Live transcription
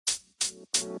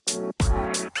Hello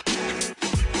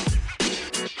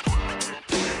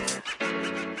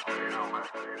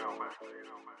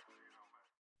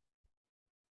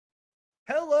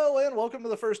and welcome to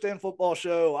the First Dan Football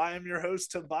Show. I am your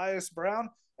host, Tobias Brown.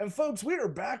 And folks, we are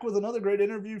back with another great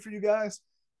interview for you guys.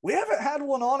 We haven't had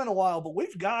one on in a while, but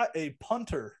we've got a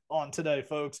punter on today,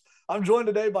 folks. I'm joined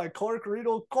today by Clark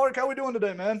Riedel. Clark, how we doing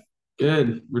today, man?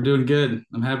 Good. We're doing good.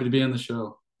 I'm happy to be on the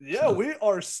show. Yeah, So we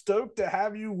are stoked to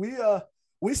have you.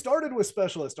 We started with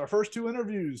specialists. Our first two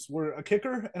interviews were a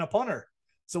kicker and a punter.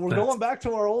 So we're that's going back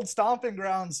to our old stomping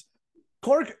grounds.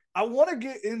 Clark, I want to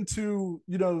get into,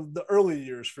 the early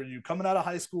years for you coming out of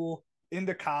high school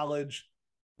into college.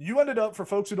 You ended up, for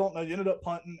folks who don't know, you ended up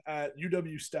punting at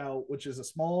UW Stout, which is a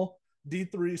small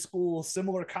D3 school,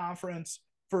 similar conference.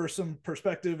 For some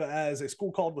perspective, as a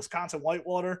school called Wisconsin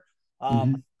Whitewater.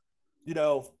 mhm.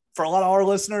 Um, for a lot of our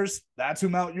listeners, that's who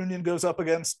Mount Union goes up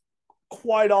against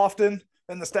quite often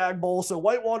in the Stag Bowl. So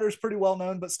Whitewater is pretty well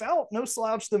known, but Stout, no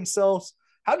slouch themselves.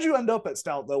 How'd you end up at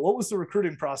Stout, though? What was the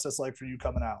recruiting process like for you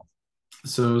coming out?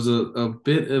 So it was a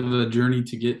bit of a journey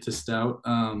to get to Stout.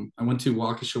 I went to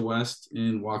Waukesha West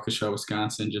in Waukesha,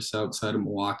 Wisconsin, just outside of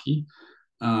Milwaukee.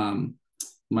 Um,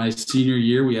 my senior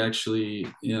year, we actually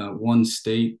won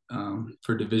state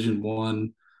for Division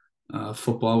I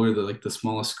football. We were the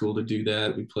smallest school to do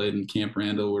that. We played in Camp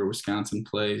Randall, where Wisconsin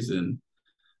plays, and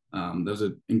that was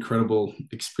an incredible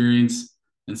experience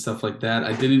and stuff like that.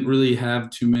 I didn't really have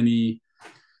too many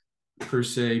per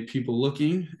se people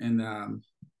looking, and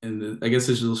I guess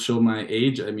this will show my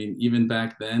age. I mean, even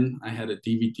back then, I had a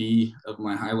DVD of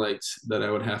my highlights that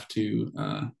I would have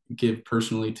to give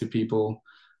personally to people.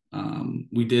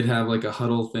 We did have like a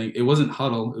huddle thing. It wasn't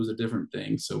huddle; it was a different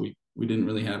thing. So we didn't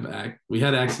really have we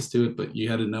had access to it, but you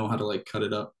had to know how to like cut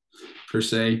it up per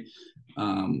se.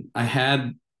 I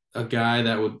had a guy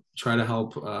that would try to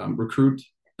help recruit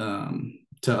to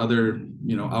other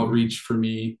outreach for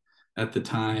me at the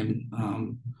time.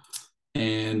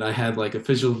 And I had like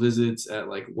official visits at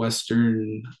like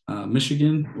Western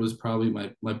Michigan was probably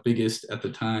my biggest at the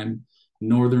time.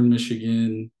 Northern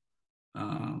Michigan,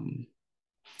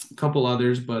 a couple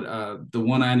others, but the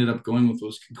one I ended up going with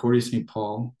was Concordia St.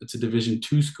 Paul. It's a Division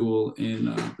II school in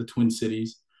the Twin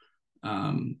Cities.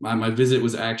 My visit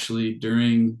was actually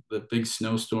during the big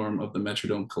snowstorm of the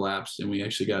Metrodome collapse, and we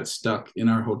actually got stuck in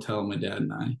our hotel, my dad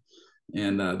and I.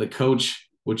 And the coach,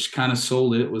 which kind of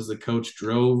sold it, was the coach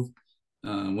drove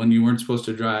when you weren't supposed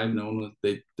to drive. No one was,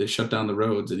 they shut down the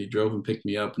roads, and he drove and picked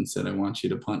me up and said, "I want you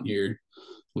to punt here.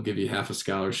 We'll give you half a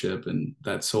scholarship," and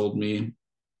that sold me.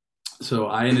 So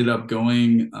I ended up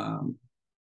going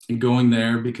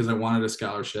there because I wanted a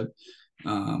scholarship.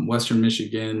 Western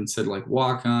Michigan said like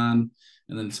walk on,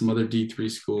 and then some other D3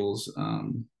 schools.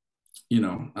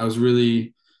 I was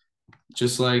really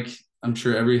just like I'm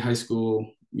sure every high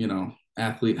school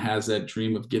athlete has that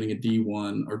dream of getting a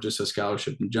D1 or just a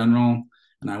scholarship in general.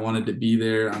 And I wanted to be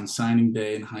there on signing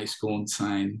day in high school and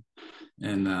sign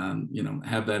and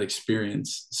have that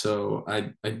experience. So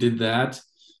I did that.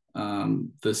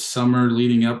 The summer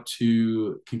leading up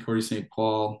to Concordia St.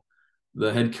 Paul,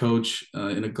 the head coach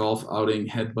in a golf outing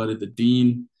headbutted the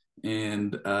dean,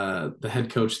 and the head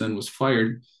coach then was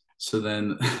fired. So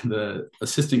then the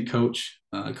assistant coach,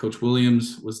 Coach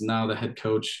Williams, was now the head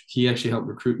coach. He actually helped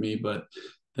recruit me, but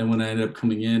then when I ended up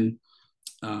coming in,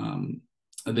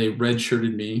 they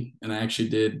redshirted me, and I actually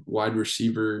did wide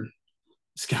receiver,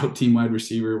 scout team wide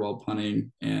receiver while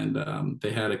punting, and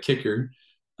they had a kicker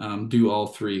do all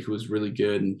three, who was really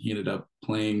good, and he ended up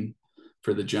playing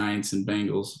for the Giants and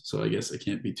Bengals. So I guess I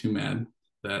can't be too mad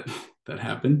that that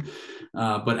happened.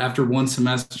 But after one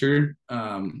semester,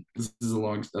 this is a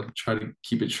long. I'll try to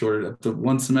keep it short. After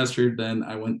one semester, then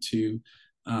I went to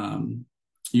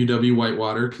UW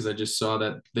Whitewater because I just saw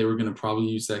that they were going to probably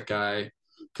use that guy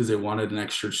because they wanted an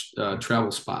extra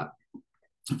travel spot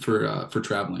for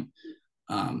traveling.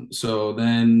 So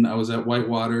then I was at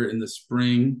Whitewater in the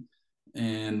spring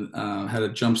and had a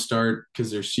jump start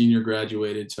because their senior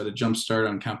graduated. So I had a jump start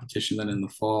on competition then in the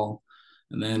fall.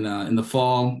 And then in the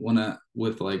fall,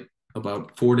 with like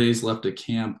about 4 days left at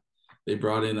camp, they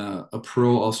brought in a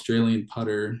pro Australian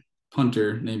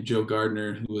punter named Joe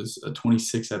Gardner, who was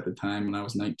 26 at the time when I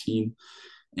was 19,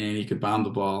 and he could bomb the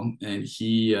ball. And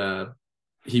he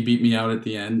beat me out at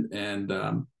the end.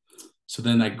 And so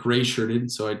then I gray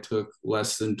shirted. So I took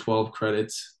less than 12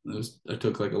 credits. I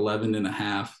took like 11 and a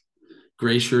half.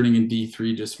 Gray shirting in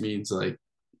D3 just means like,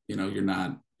 you're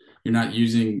not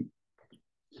using,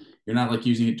 you're not like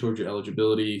using it towards your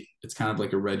eligibility. It's kind of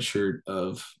like a red shirt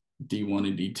of D1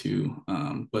 and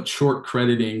D2. But short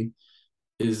crediting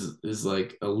is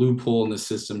like a loophole in the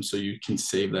system, so you can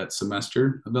save that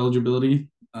semester of eligibility.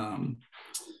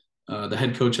 The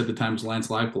head coach at the time was Lance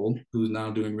Leipold, who's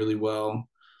now doing really well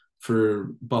for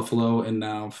Buffalo and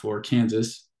now for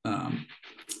Kansas.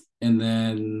 And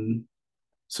then,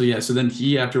 so yeah, so then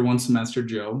he, after one semester,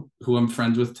 Joe, who I'm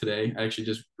friends with today, I actually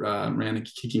just ran a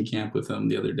kicking camp with him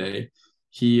the other day.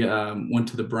 He went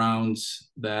to the Browns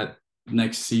that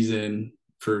next season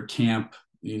for camp,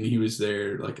 and he was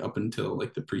there like up until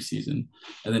like the preseason,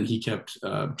 and then he kept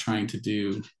trying to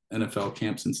do NFL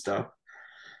camps and stuff.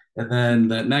 And then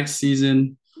that next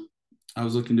season, I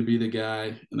was looking to be the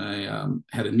guy, and I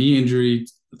had a knee injury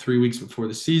 3 weeks before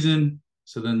the season.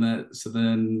 So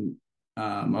then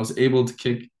I was able to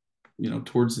kick,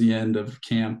 towards the end of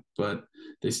camp, but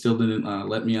they still didn't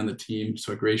let me on the team.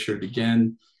 So I gray shirted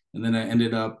again, and then I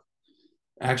ended up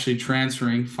actually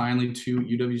transferring finally to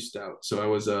UW Stout. So I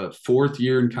was a fourth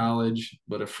year in college,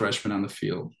 but a freshman on the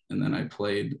field, and then I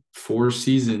played 4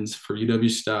 seasons for UW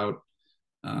Stout.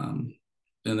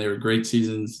 And they were great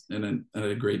seasons, and I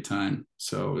had a great time.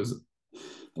 So it was a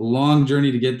long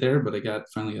journey to get there, but I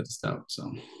finally got to Stout.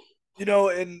 So you had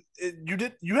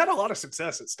a lot of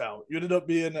success at Stout. You ended up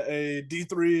being a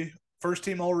D3 first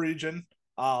team all region.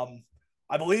 I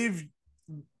believe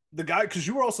the guy, because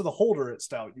you were also the holder at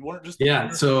Stout. You weren't just the yeah.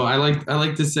 winner. So I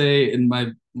like to say, and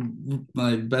my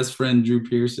best friend Drew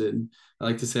Pearson, I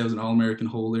like to say I was an All-American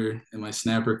holder, and my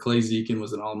snapper Clay Zekin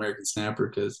was an All-American snapper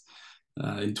because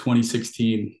in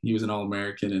 2016 he was an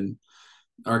All-American, and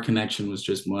our connection was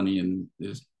just money, and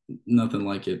there's nothing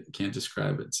like it. Can't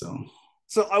describe it. So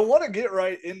I want to get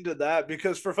right into that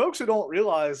because for folks who don't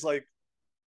realize, like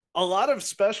a lot of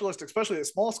specialists, especially at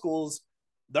small schools,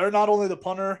 they're not only the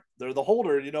punter, they're the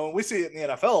holder, and we see it in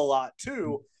the NFL a lot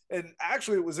too. And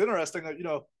actually, it was interesting that,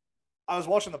 I was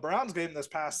watching the Browns game this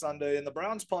past Sunday, and the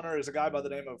Browns punter is a guy by the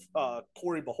name of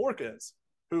Corey Bajorquez,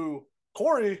 who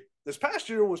Corey this past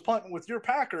year was punting with your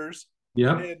Packers.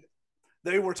 yeah. And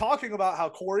they were talking about how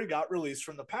Corey got released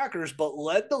from the Packers, but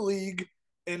led the league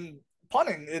in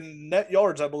punting in net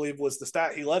yards, I believe was the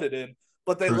stat he led it in.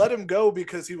 But they let him go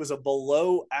because he was a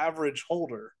below average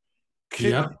holder.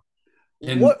 Yeah.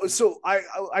 And What? So I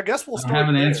guess we'll I start have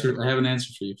an there. answer. I have an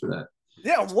answer for you for that.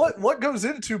 Yeah. What goes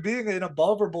into being an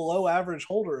above or below average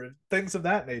holder and things of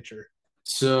that nature?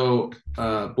 So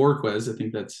Borquez, I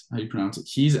think that's how you pronounce it.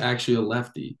 He's actually a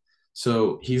lefty.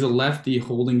 So he's a lefty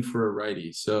holding for a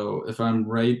righty. So if I'm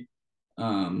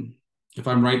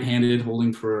right-handed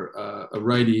holding for a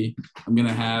righty, I'm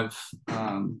gonna have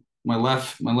my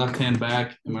left hand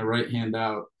back and my right hand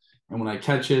out. And when I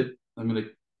catch it,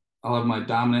 I'll have my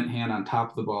dominant hand on top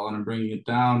of the ball, and I'm bringing it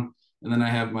down. And then I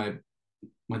have my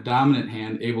dominant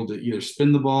hand able to either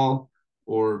spin the ball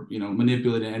or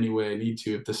manipulate it any way I need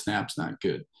to if the snap's not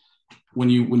good. When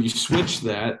you switch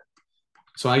that,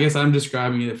 so I guess I'm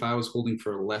describing it if I was holding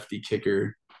for a lefty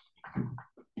kicker,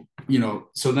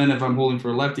 so then if I'm holding for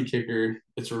a lefty kicker,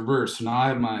 it's reversed. So now I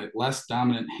have my less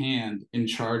dominant hand in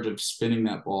charge of spinning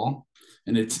that ball.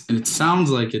 And it sounds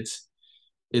like it's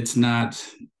not,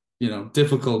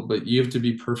 difficult, but you have to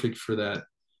be perfect for that.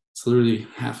 It's literally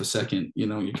half a second,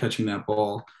 you're catching that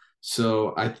ball.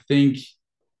 So I think,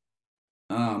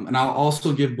 and I'll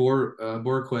also give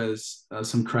Borquez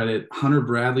some credit. Hunter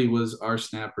Bradley was our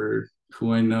snapper,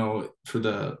 who I know for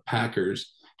the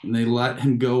Packers, and they let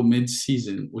him go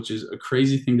mid-season, which is a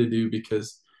crazy thing to do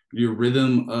because your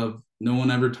rhythm of no one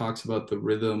ever talks about the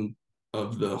rhythm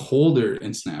of the holder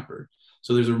and snapper.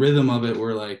 So there's a rhythm of it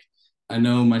where like I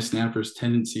know my snapper's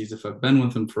tendencies if I've been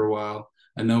with him for a while.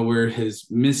 I know where his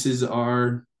misses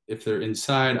are, if they're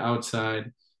inside,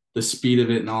 outside, the speed of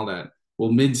it and all that.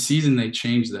 Well, mid-season they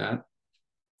changed that.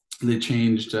 They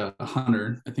changed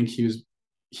Hunter. I think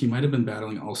he might have been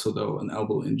battling also though an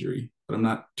elbow injury, but I'm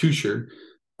not too sure.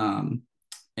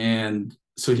 And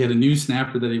so he had a new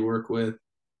snapper that he worked with.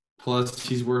 Plus,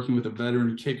 he's working with a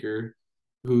veteran kicker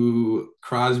who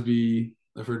Crosby.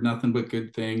 I've heard nothing but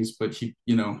good things, but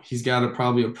he's got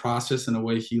probably a process and a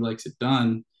way he likes it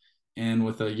done. And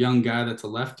with a young guy that's a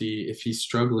lefty, if he's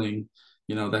struggling,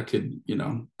 that could,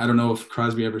 I don't know if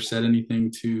Crosby ever said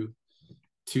anything to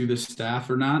the staff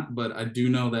or not, but I do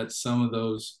know that some of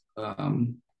those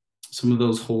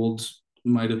holds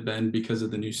might have been because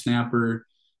of the new snapper,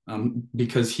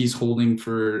 because he's holding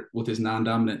with his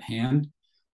non-dominant hand.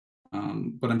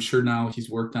 But I'm sure now he's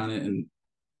worked on it, and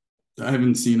I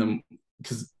haven't seen him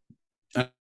because I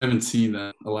haven't seen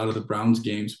a lot of the Browns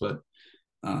games, but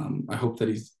I hope that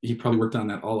he probably worked on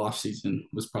that all off season,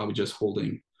 was probably just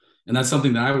holding. And that's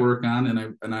something that I work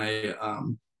on. And I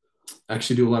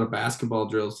actually do a lot of basketball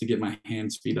drills to get my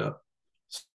hand speed up.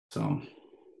 So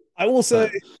I will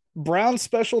say Browns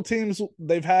special teams,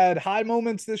 they've had high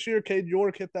moments this year. Cade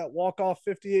York hit that walk-off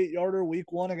 58-yarder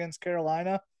week 1 against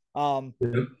Carolina. Um,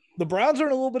 Yep. the Browns are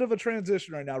in a little bit of a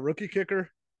transition right now. Rookie kicker.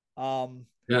 Um,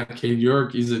 Yeah, Cade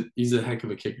York, he's a heck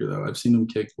of a kicker though. I've seen him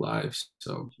kick live,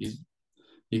 so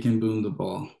he can boom the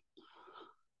ball.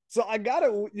 so I got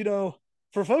to,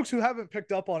 for folks who haven't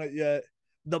picked up on it yet,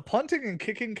 the punting and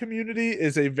kicking community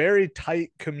is a very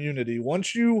tight community.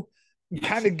 Once you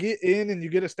kind of get in and you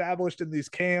get established in these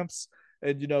camps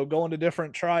and going to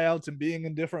different tryouts and being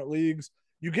in different leagues,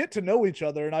 you get to know each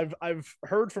other. And I've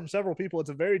heard from several people it's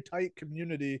a very tight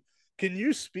community. Can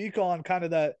you speak on kind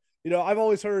of that? I've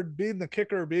always heard being the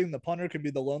kicker, being the punter can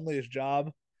be the loneliest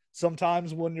job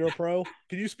sometimes when you're a pro.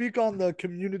 Can you speak on the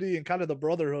community and kind of the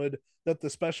brotherhood that the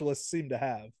specialists seem to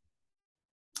have?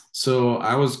 So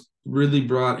I was really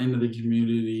brought into the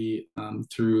community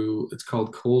through it's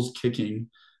called Cole's Kicking.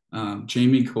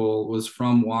 Jamie Cole was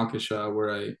from Waukesha,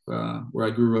 where I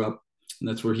grew up, and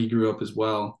that's where he grew up as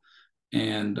well.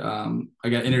 And I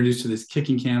got introduced to this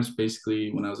kicking camps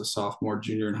basically when I was a sophomore,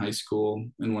 junior in high school,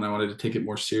 and when I wanted to take it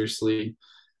more seriously,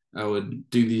 I would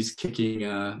do these kicking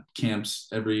camps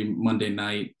every Monday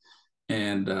night.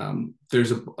 And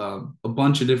there's a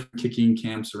bunch of different kicking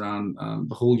camps around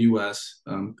the whole U.S.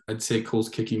 I'd say Cole's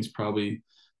Kicking is probably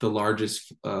the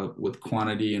largest with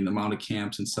quantity and amount of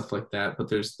camps and stuff like that. But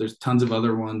there's tons of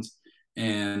other ones,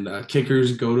 and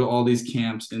kickers go to all these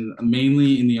camps, and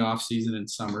mainly in the off season and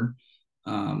summer.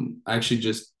 I actually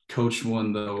just coached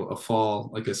one though, a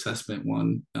fall like assessment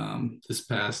one this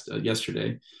past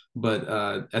yesterday.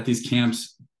 But at these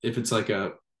camps, if it's like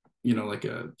a like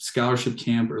a scholarship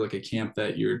camp or like a camp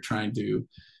that you're trying to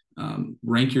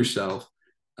rank yourself,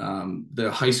 the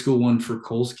high school one for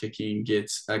Cole's Kicking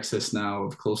gets access now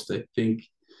of close to I think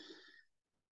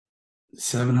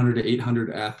 700 to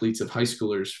 800 athletes of high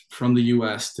schoolers from the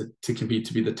U.S. to compete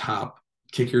to be the top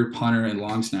kicker, punter, and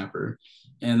long snapper.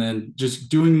 And then just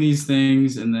doing these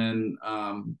things, and then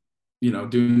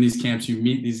doing these camps, you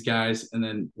meet these guys, and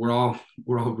then we're all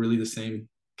really the same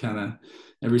kind of.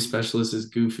 Every specialist is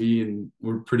goofy, and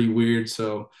we're pretty weird.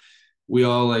 So we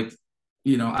all like,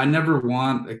 I never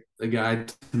want a guy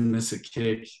to miss a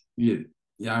kick. Yeah,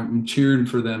 I'm cheering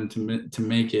for them to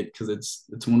make it because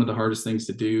it's one of the hardest things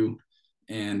to do,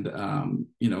 and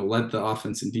let the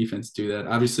offense and defense do that.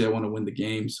 Obviously, I want to win the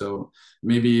game, so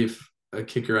maybe if a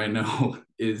kicker I know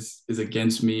is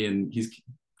against me and he's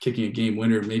kicking a game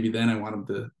winner, maybe then I want him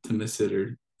to miss it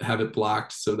or have it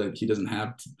blocked so that he doesn't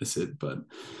have to miss it. But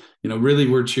really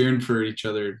we're cheering for each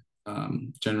other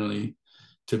generally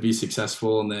to be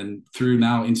successful. And then through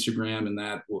now Instagram and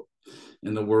that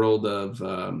in the world of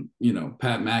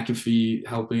Pat McAfee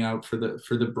helping out for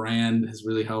the brand has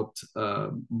really helped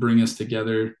bring us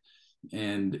together.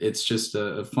 And it's just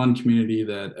a fun community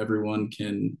that everyone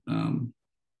can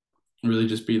really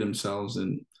just be themselves.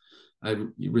 And I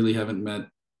really haven't met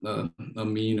a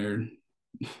mean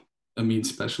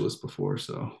specialist before.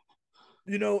 So,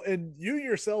 and you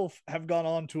yourself have gone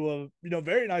on to a,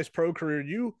 very nice pro career.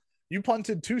 You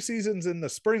punted 2 seasons in the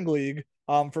spring league.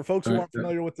 For folks who aren't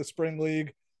familiar with the spring league,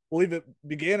 I believe it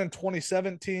began in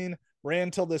 2017,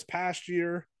 ran till this past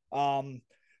year.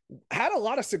 Had a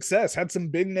lot of success, had some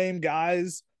big name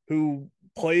guys who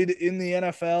played in the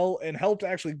NFL and helped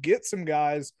actually get some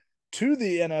guys to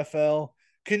the NFL.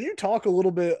 Can you talk a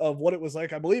little bit of what it was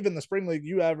like? I believe in the spring league,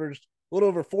 you averaged a little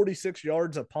over 46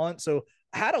 yards a punt. So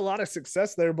had a lot of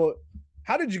success there, but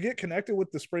how did you get connected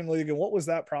with the spring league and what was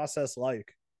that process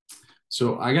like?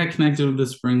 So I got connected with the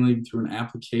spring league through an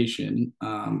application.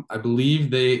 I believe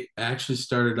they actually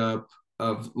started up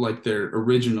of like their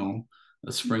original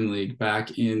spring league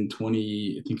back in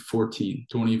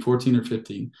 2014 or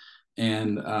 15.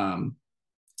 And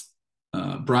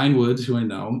Brian Woods, who I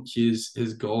know,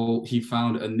 his goal, he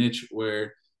found a niche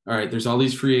where, all right, there's all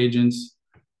these free agents.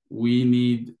 We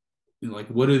need, like,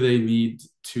 what do they need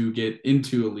to get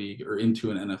into a league or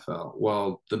into an NFL?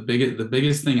 Well, the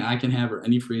biggest thing I can have or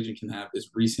any free agent can have is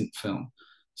recent film.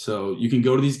 So you can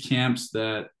go to these camps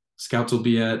that scouts will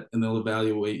be at and they'll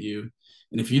evaluate you.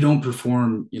 And if you don't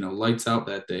perform, lights out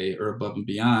that day or above and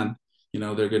beyond,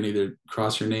 they're going to either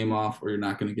cross your name off or you're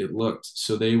not going to get looked.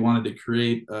 So they wanted to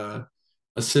create a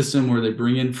system where they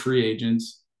bring in free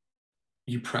agents,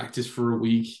 you practice for a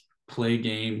week, play a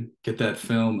game, get that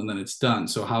film, and then it's done.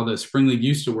 So how the spring league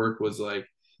used to work was like,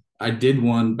 I did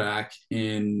one back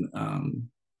in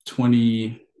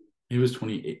 2019. I think it was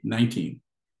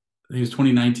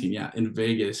 2019. Yeah. In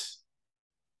Vegas.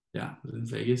 Yeah. Was it in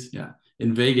Vegas? Yeah.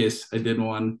 In Vegas, I did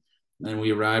one and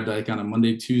we arrived like on a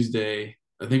Monday, Tuesday.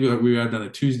 I think we arrived on a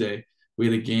Tuesday. We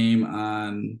had a game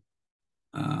on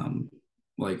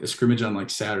like a scrimmage on like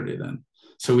Saturday then.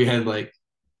 So we had like,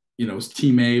 it was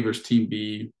team A versus team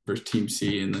B versus team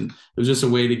C. And then it was just a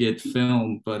way to get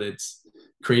film, but it's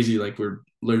crazy. Like we're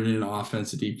learning an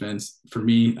offense and defense. For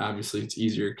me, obviously it's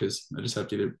easier because I just have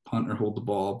to either punt or hold the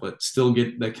ball, but still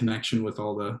get that connection with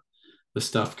all the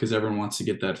stuff because everyone wants to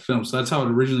get that film. So that's how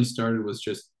it originally started, was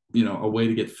just, a way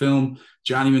to get film.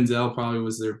 Johnny Manziel probably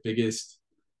was their biggest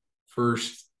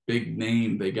first big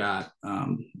name they got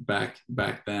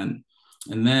back then.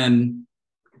 And then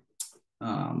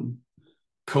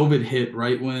COVID hit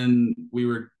right when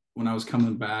I was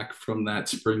coming back from that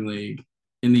spring league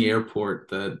in the airport.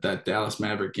 That Dallas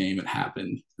Maverick game, it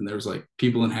happened, and there was like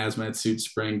people in hazmat suits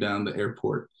spraying down the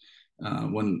airport.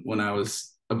 When I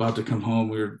was about to come home,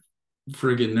 we were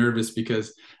friggin' nervous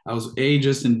because I was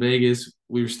just in Vegas.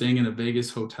 We were staying in a Vegas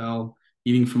hotel,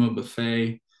 eating from a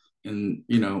buffet, and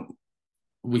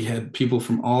we had people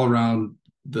from all around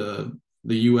the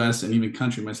U.S. and even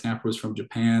country. My snapper was from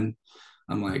Japan.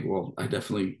 I'm like, well, I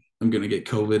definitely am going to get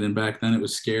COVID. And back then it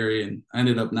was scary, and I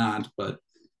ended up not. But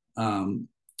then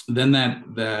that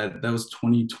was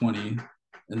 2020.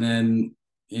 And then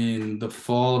in the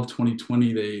fall of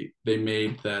 2020, they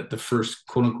made that the first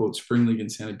quote unquote spring league in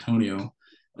San Antonio.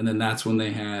 And then that's when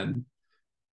they had,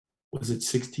 was it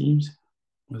 6 teams?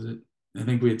 I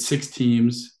think we had 6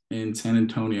 teams in San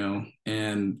Antonio,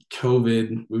 and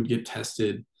COVID, we would get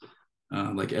tested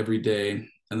like every day.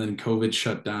 And then COVID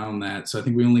shut down that. So I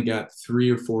think we only got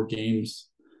 3 or 4 games.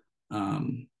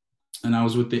 And I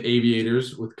was with the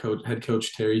Aviators with head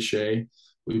coach Terry Shea.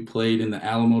 We played in the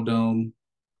Alamo Dome.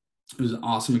 It was an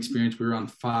awesome experience. We were on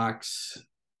Fox.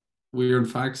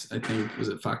 I think, was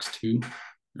it Fox 2?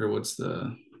 Or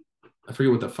I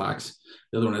forget what the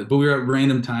other one is. But we were at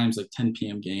random times, like 10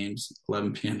 p.m. games,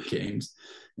 11 p.m. games.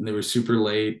 And they were super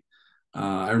late.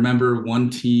 I remember one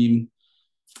team,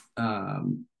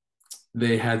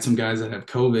 they had some guys that have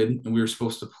COVID, and we were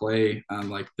supposed to play on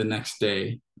like the next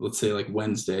day, let's say like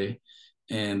Wednesday.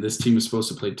 And this team was supposed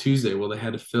to play Tuesday. Well, they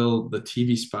had to fill the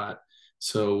TV spot.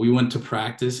 So we went to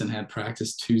practice and had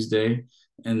practice Tuesday.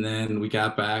 And then we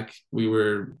got back, we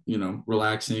were,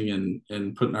 relaxing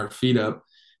and putting our feet up.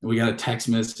 And we got a text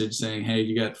message saying, hey,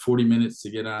 you got 40 minutes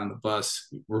to get on the bus.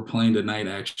 We're playing tonight,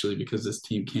 actually, because this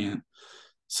team can't.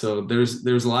 So there's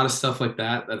a lot of stuff like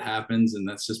that happens. And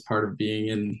that's just part of being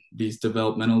in these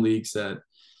developmental leagues that,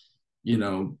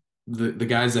 the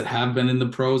guys that have been in the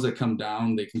pros that come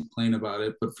down, they complain about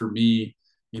it. But for me,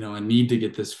 I need to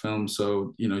get this film.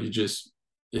 So,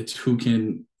 it's who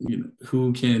can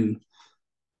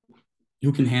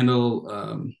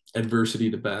handle adversity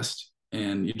the best.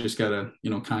 And you just gotta,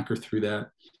 conquer through that.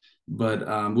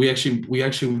 But we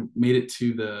actually made it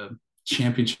to the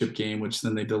championship game, which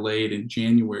then they delayed in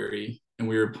January, and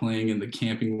we were playing in the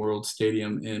Camping World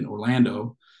Stadium in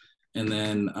Orlando. And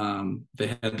then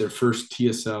they had their first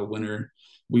TSL winner.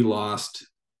 We lost.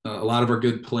 A lot of our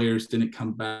good players didn't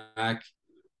come back,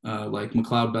 like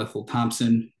McLeod Bethel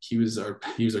Thompson. He was our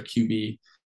QB.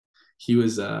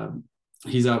 He's out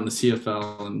in the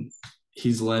CFL, and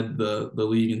he's led the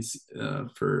league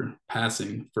for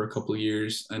passing for a couple of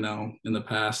years, I know, in the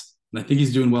past. And I think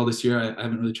he's doing well this year. I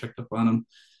haven't really checked up on him.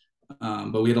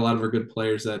 But we had a lot of our good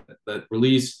players that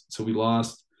released, so we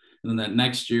lost. And then that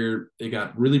next year, it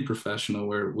got really professional,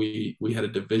 where we had a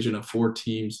division of 4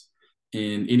 teams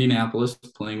in Indianapolis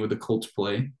playing with the Colts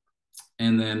play.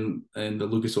 And then in the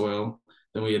Lucas Oil,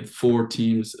 then we had 4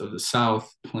 teams of the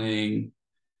South playing,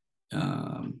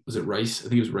 was it Rice? I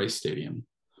think it was Rice Stadium.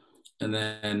 And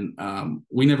then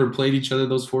we never played each other,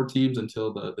 those 4 teams,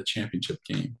 until the championship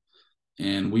game.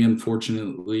 And we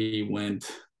unfortunately went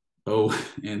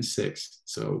 0-6.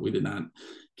 So we did not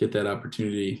get that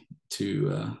opportunity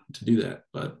to do that.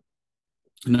 But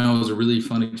no, it was a really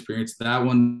fun experience. That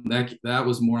one, that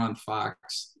was more on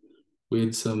Fox. We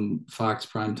had some Fox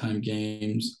primetime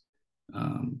games.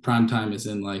 Primetime is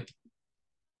in like,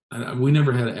 we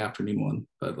never had an afternoon one,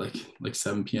 but like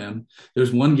 7 p.m.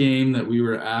 There's one game that we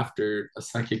were after a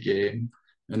second game,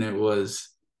 and it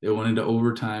went into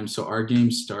overtime. So our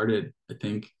game started, I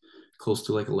think, close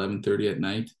to like 11:30 at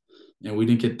night, and we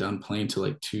didn't get done playing till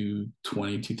like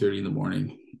 2:30 in the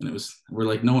morning. And we're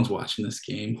like, no one's watching this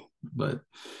game, but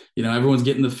everyone's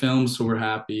getting the film, so we're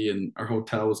happy. And our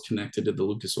hotel was connected to the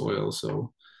Lucas Oil,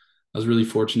 so I was really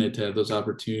fortunate to have those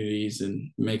opportunities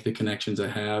and make the connections I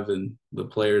have, and the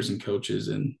players and coaches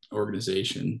and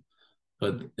organization.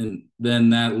 And then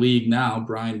that league now,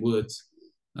 Brian Woods,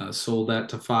 sold that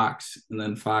to Fox, and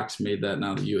then Fox made that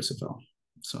now the USFL.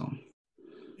 So,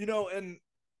 and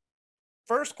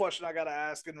first question I got to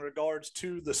ask in regards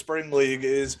to the spring league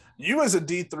is, you as a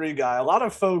D3 guy, a lot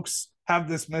of folks have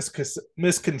this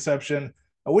misconception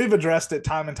we've addressed it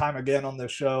time and time again on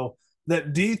this show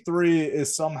that D3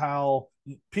 is somehow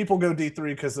people go D3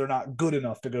 because they're not good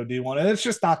enough to go D1. And it's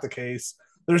just not the case.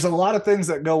 There's a lot of things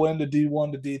that go into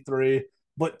D1 to D3,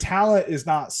 but talent is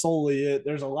not solely it.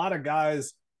 There's a lot of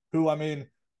guys who, I mean,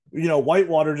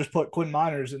 Whitewater just put Quinn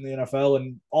Miners in the NFL,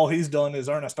 and all he's done is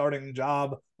earn a starting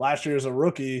job last year as a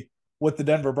rookie with the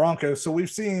Denver Broncos. So we've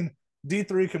seen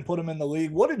D3 can put him in the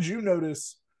league. What did you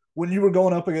notice when you were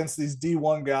going up against these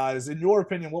D1 guys? In your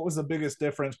opinion, what was the biggest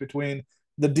difference between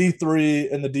the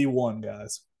D3 and the D1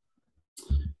 guys?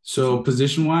 So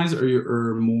position wise,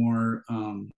 or more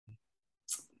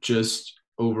just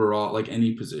overall, like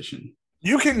any position?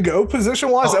 You can go position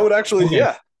wise. That would actually, okay.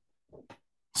 Yeah.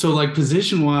 So like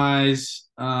position wise,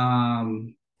 they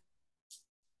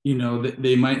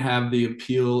might have the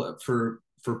appeal for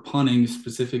punting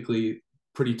specifically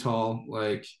pretty tall,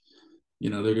 like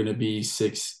they're going to be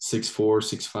 6'4",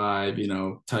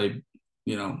 6'5", type,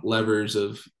 levers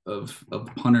of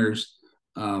punters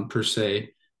per se.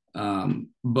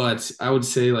 But I would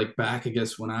say like back, I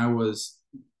guess when I was,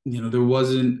 there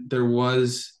was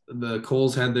the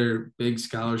Coles had their big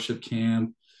scholarship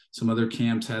camp. Some other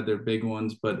camps had their big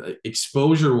ones, but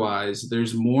exposure wise,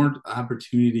 there's more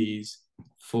opportunities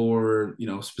for,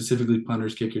 specifically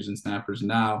punters, kickers, and snappers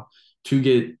now to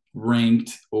get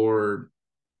ranked, or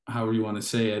however you want to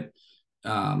say it,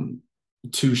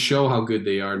 to show how good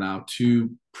they are now,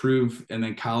 to prove. And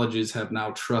then colleges have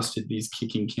now trusted these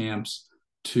kicking camps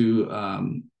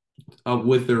to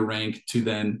with their rank to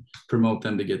then promote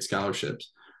them to get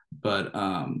scholarships. But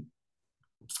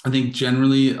I think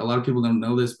generally a lot of people don't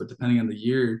know this, but depending on the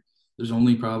year, there's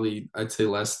only probably, I'd say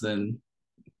less than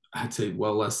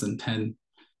 10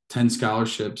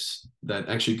 scholarships that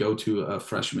actually go to a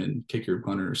freshman kicker,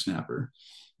 punter, or snapper.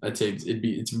 I'd say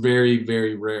it's very,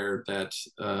 very rare that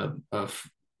a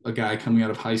guy coming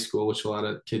out of high school, which a lot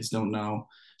of kids don't know,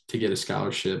 to get a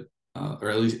scholarship or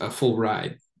at least a full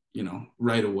ride,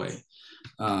 right away.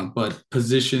 But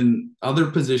position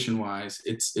wise,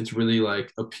 it's really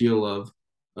like appeal of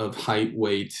height,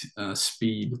 weight,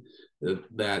 speed.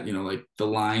 That like the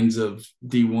lines of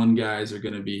D1 guys are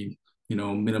going to be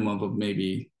minimum of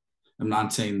maybe, I'm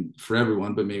not saying for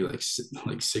everyone, but maybe like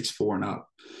 6'4" and up.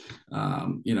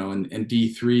 And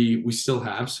D3 we still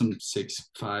have some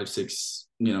 6'5",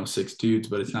 6 dudes,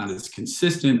 but it's not as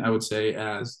consistent, I would say,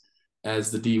 as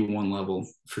the D1 level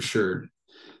for sure.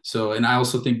 So, and I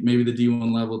also think maybe the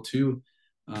D1 level too.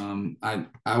 I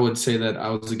would say that I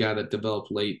was a guy that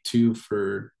developed late too,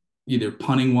 for either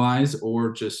punting wise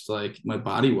or just like my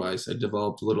body wise. I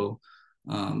developed a little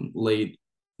late,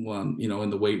 in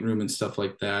the weight room and stuff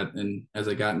like that. And as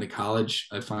I got into college,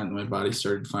 I find my body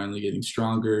started finally getting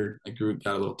stronger. I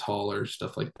got a little taller,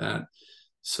 stuff like that.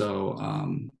 So,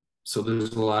 so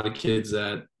there's a lot of kids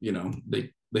that,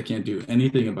 they can't do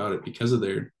anything about it because of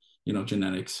their,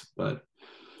 genetics. But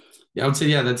yeah, I would say,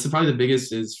 yeah, that's probably the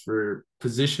biggest is for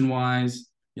position wise.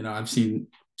 I've seen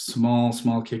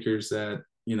small kickers that,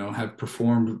 have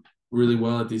performed really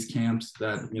well at these camps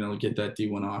that, get that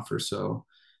D1 offer. So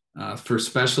for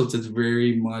specialists, it's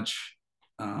very much,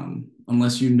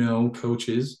 unless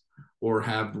coaches or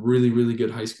have really, really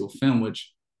good high school film,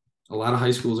 which a lot of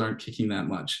high schools aren't kicking that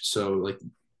much. So like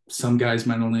some guys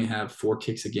might only have 4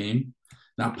 kicks a game.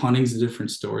 Now punting's a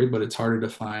different story, but it's harder to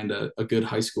find a good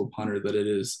high school punter than it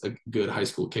is a good high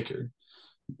school kicker.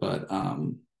 But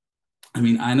I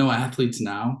mean, I know athletes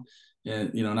now,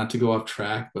 and not to go off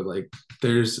track, but like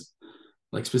there's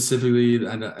like specifically,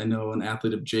 I know an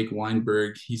athlete of Jake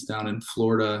Weinberg. He's down in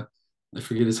Florida. I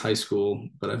forget his high school,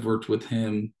 but I've worked with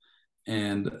him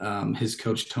and his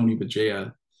coach Tony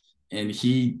Bajea, and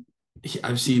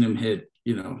I've seen him hit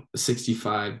a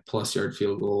 65 plus yard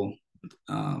field goal,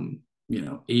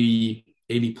 80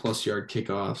 plus yard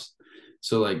kickoffs.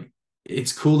 So like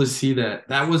it's cool to see that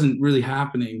wasn't really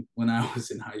happening when I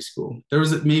was in high school. There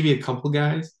was maybe a couple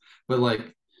guys, but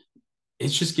like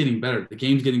it's just getting better. The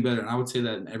game's getting better. And I would say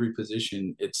that in every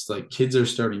position, it's like kids are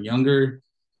starting younger,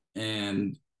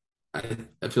 and I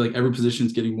feel like every position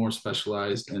is getting more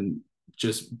specialized and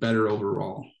just better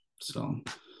overall. So,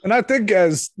 and I think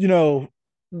as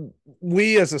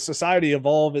we as a society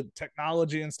evolve in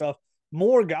technology and stuff,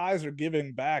 more guys are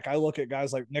giving back. I look at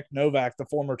guys like Nick Novak, the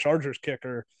former Chargers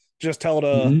kicker, just held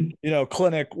a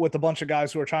clinic with a bunch of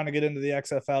guys who are trying to get into the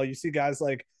XFL. You see guys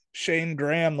like Shane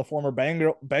Graham, the former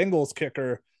Bengals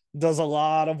kicker, does a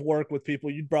lot of work with people.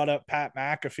 You brought up Pat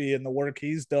McAfee and the work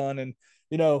he's done, and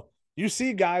you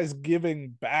see guys giving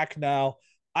back now.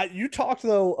 You talked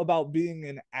though about being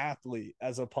an athlete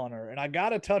as a punter, and I got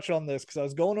to touch on this because I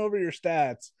was going over your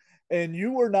stats, and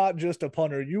you were not just a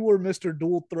punter; you were Mr.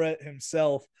 Dual Threat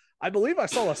himself. I believe I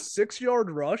saw a 6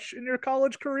 yard rush in your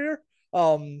college career.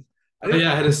 Um, I Oh didn't.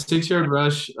 yeah, I had a 6 yard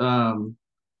rush.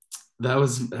 That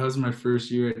was my first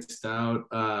year at Stout.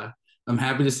 I'm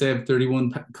happy to say I have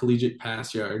 31 collegiate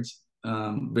pass yards.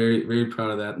 Very very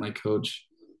proud of that. My coach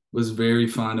was very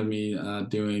fond of me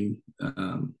doing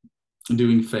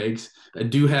fakes. I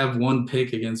do have one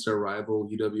pick against our rival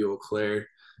UW Eau Claire.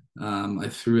 I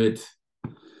threw it.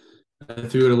 I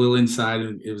threw it a little inside,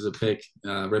 and it was a pick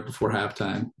right before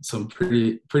halftime. So I'm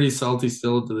pretty salty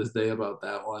still to this day about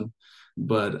that one.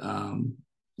 But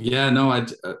yeah, no,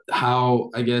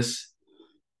 how I guess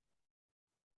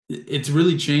it's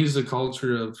really changed the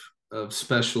culture of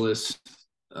specialists.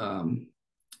 Um,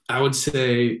 I would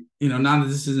say, not that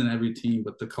this isn't every team,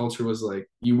 but the culture was like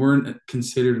you weren't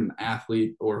considered an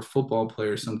athlete or a football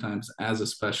player sometimes as a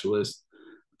specialist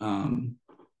um,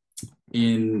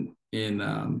 in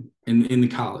the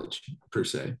college per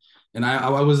se. And I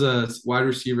was a wide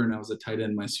receiver and I was a tight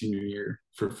end my senior year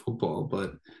for football.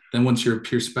 But then once you're a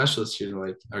pure specialist, you're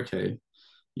like, okay,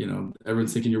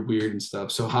 everyone's thinking you're weird and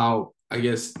stuff. So how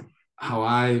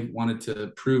I wanted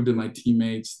to prove to my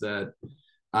teammates that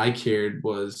I cared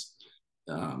was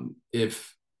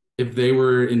if they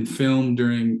were in film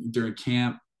during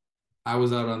camp, I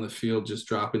was out on the field just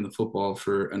dropping the football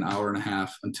for an hour and a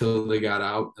half until they got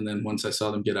out. And then once I saw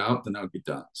them get out, then I would be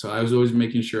done. So I was always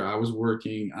making sure I was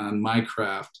working on my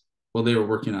craft while they were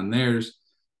working on theirs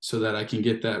so that I can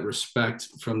get that respect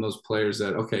from those players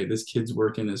that, okay, this kid's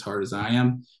working as hard as I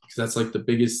am. Because that's like the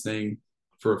biggest thing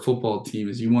for a football team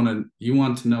is you want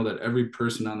to know that every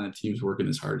person on that team is working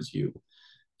as hard as you.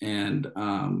 And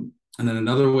then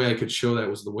another way I could show that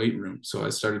was the weight room. So I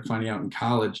started finding out in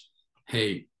college,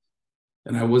 hey,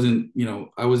 and I wasn't,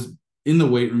 I was in the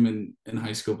weight room in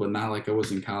high school, but not like I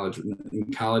was in college.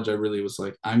 In college, I really was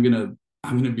like, I'm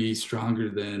gonna be stronger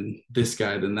than this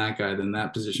guy, than that guy, than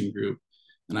that position group,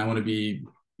 and I want to be,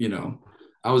 you know,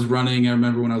 I was running. I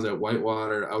remember when I was at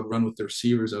Whitewater, I would run with the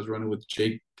receivers. I was running with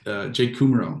Jake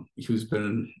Kumaro, he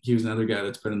was another guy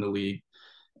that's been in the league,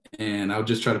 and I would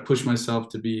just try to push myself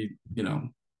to be,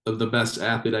 the best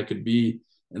athlete I could be.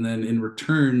 And then in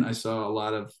return, I saw a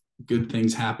lot of good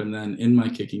things happen then in my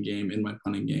kicking game, in my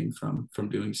punting game from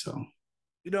doing so.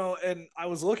 And I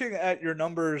was looking at your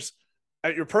numbers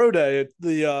at your pro day,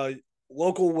 the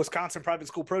local Wisconsin private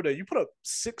school pro day. You put up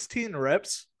 16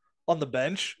 reps on the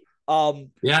bench.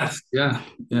 Yes, yeah,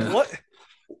 yeah. What?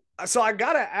 So I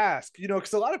gotta ask,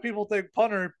 because a lot of people think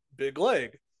punter, big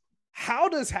leg. How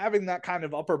does having that kind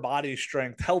of upper body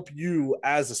strength help you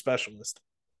as a specialist?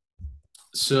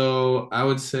 So I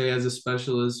would say as a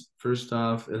specialist, first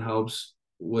off, it helps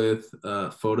with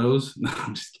photos. No,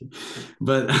 I'm just kidding.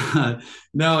 But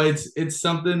no, it's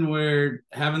something where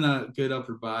having a good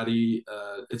upper body,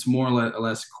 it's more or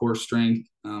less core strength.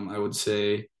 I would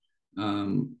say, I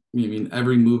mean,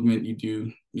 every movement you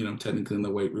do, technically in the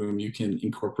weight room, you can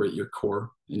incorporate your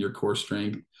core and your core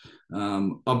strength.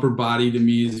 Upper body to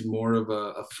me is more of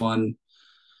a fun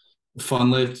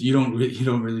lift. You don't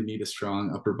really need a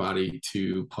strong upper body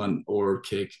to punt or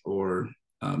kick or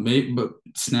maybe, but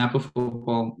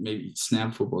maybe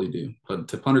snap football you do, but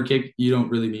to punt or kick you don't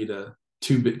really need a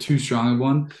too strong of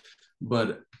one.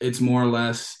 But it's more or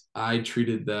less I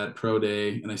treated that pro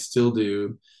day, and I still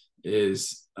do,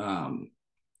 is the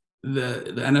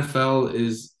NFL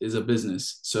is a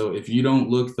business. So if you don't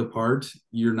look the part,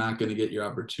 you're not going to get your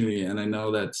opportunity. And I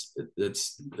know it's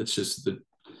just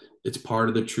it's part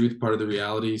of the truth, part of the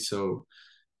reality. So,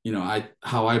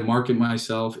 how I market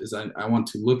myself is I want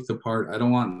to look the part. I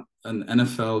don't want an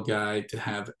NFL guy to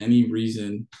have any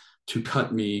reason to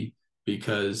cut me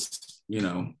because,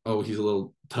 oh, he's a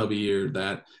little tubby or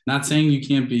that. Not saying you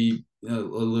can't be a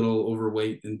little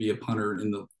overweight and be a punter in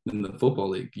the football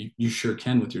league. You sure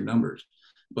can with your numbers.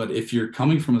 But if you're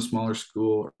coming from a smaller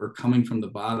school or coming from the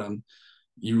bottom,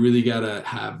 you really got to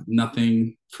have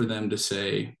nothing for them to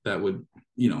say that would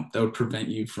prevent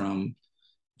you from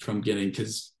getting,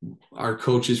 because our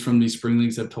coaches from these spring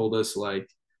leagues have told us, like,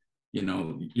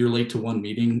 you're late to one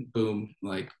meeting, boom,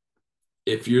 like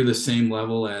if you're the same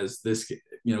level as this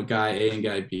guy A and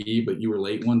guy B, but you were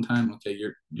late one time, okay,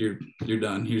 you're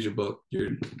done. Here's your book.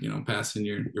 You're passing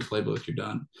your playbook. You're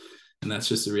done. And that's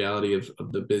just the reality of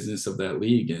the business of that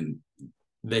league. And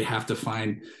they have to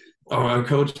find. Oh, our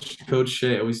Coach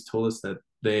Shea always told us that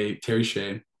Terry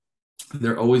Shea,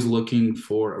 they're always looking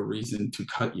for a reason to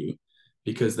cut you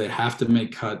because they have to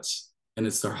make cuts, and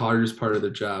it's the hardest part of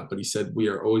their job. But he said we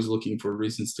are always looking for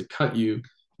reasons to cut you,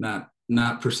 not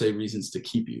per se reasons to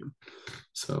keep you.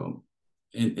 So,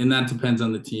 and that depends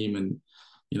on the team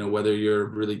and whether you're a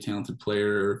really talented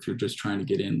player or if you're just trying to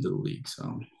get into the league.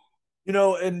 So,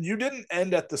 and you didn't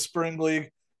end at the spring league.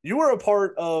 You were a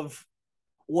part of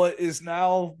what is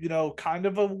now, kind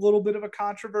of a little bit of a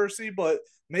controversy, but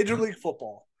Major League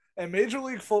Football. And Major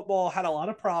League Football had a lot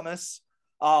of promise,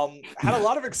 had a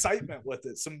lot of excitement with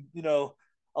it. Some,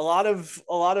 a lot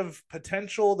of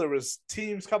potential. There was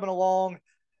teams coming along,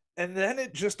 and then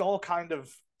it just all kind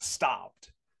of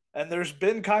stopped. And there's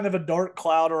been kind of a dark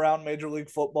cloud around Major League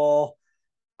Football.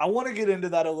 I want to get into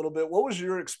that a little bit. What was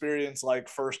your experience like,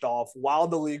 first off, while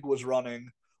the league was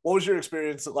running? What was your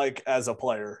experience like as a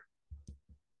player?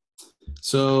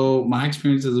 So my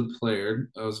experience as a player,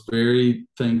 I was very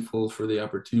thankful for the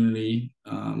opportunity.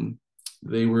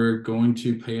 They were going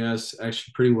to pay us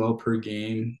actually pretty well per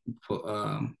game,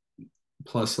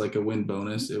 plus like a win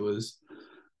bonus. It was,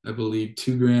 I believe,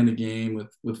 $2,000 a game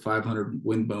with 500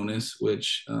 win bonus,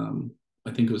 which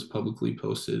I think it was publicly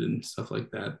posted and stuff like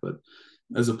that. But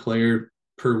as a player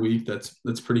per week,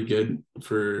 that's pretty good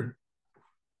for,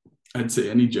 I'd say,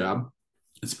 any job,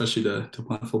 especially to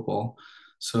play football.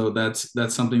 So that's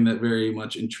something that very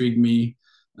much intrigued me.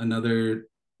 Another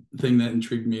thing that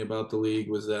intrigued me about the league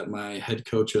was that my head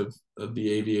coach of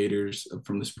the Aviators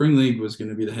from the spring league was going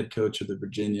to be the head coach of the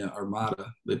Virginia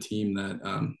Armada, the team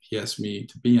that he asked me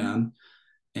to be on.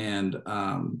 And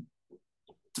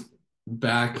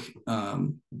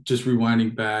just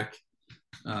rewinding back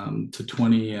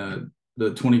to the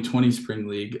 2020 spring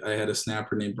league, I had a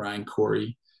snapper named Brian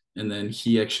Corey, and then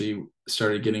he actually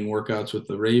started getting workouts with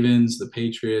the Ravens, the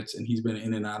Patriots, and he's been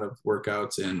in and out of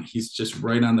workouts, and he's just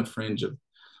right on the fringe of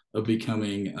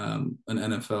becoming a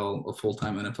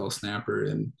full-time NFL snapper.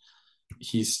 And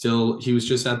he was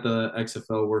just at the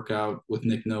XFL workout with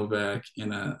Nick Novak,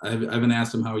 and I haven't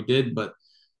asked him how he did, but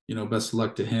best of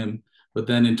luck to him. But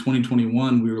then in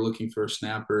 2021, we were looking for a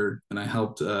snapper, and I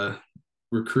helped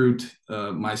recruit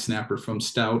my snapper from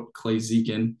Stout, Clay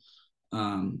Zekin,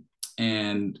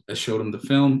 and I showed him the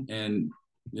film, and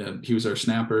he was our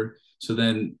snapper. So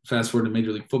then fast forward to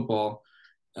Major League Football,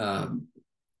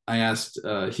 I asked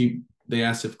they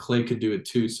asked if Clay could do it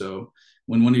too. So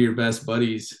when one of your best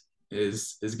buddies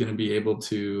is going to be able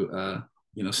to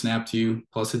snap to you,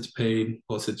 plus it's paid,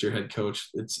 plus it's your head coach,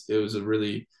 it was a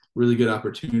really, really good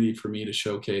opportunity for me to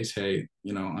showcase, hey,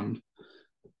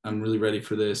 I'm really ready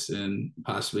for this, and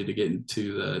possibly to get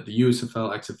into the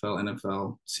USFL, XFL,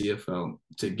 NFL, CFL,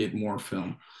 to get more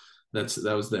film. That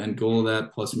was the end goal of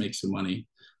that, plus make some money.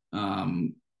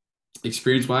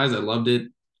 Experience wise, I loved it.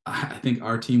 I think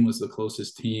our team was the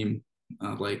closest team.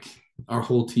 Like our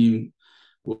whole team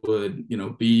would,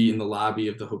 be in the lobby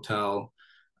of the hotel,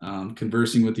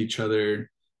 conversing with each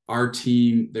other. Our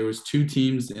team, there was two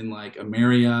teams in like a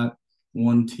Marriott,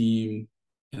 one team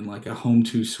in like a home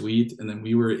two suite, and then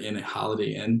we were in a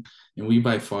Holiday Inn, and we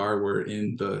by far were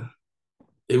in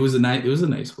it was a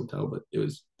nice hotel, but it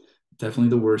was definitely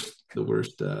the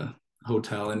worst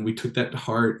hotel. And we took that to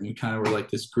heart, and we kind of were like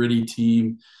this gritty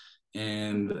team,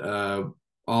 and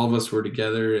all of us were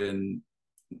together. And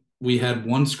we had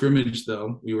one scrimmage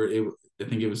though. I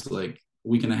think it was like a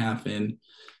week and a half in,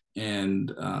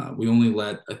 and we only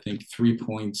let, I think, 3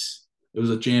 points. It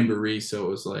was a jamboree, so it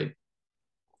was like,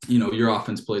 your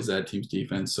offense plays that team's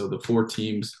defense. So the four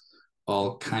teams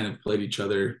all kind of played each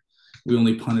other. We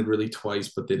only punted really twice,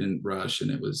 but they didn't rush. And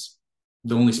it was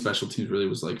the only special teams really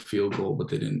was like field goal, but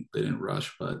they didn't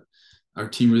rush. But our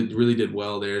team really did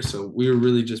well there. So we were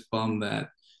really just bummed that,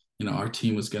 our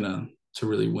team was gonna to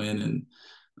really win.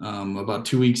 And about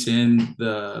 2 weeks in,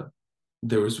 there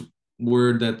was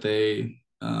word that they,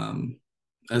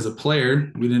 as a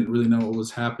player, we didn't really know what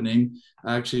was happening.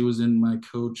 I actually was in my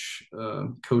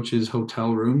coach's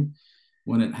hotel room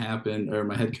when it happened, or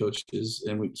my head coach's,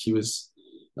 and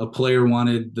a player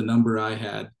wanted the number I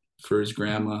had for his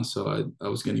grandma, so I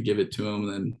was going to give it to him.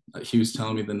 And then he was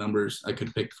telling me the numbers I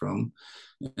could pick from,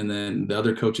 and then the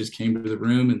other coaches came to the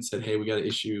room and said, "Hey, we got an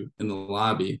issue in the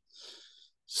lobby."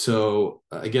 So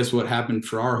I guess what happened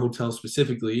for our hotel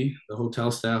specifically, the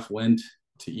hotel staff went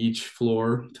to each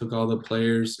floor, took all the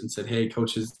players and said, "Hey,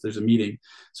 coaches, there's a meeting."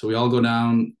 So we all go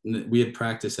down. We had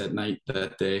practice at night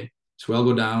that day. So we all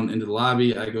go down into the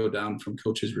lobby. I go down from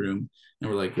coach's room, and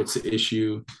we're like, "What's the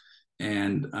issue?"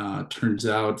 And turns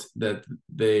out that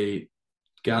they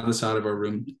got us out of our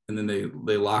room, and then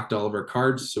they locked all of our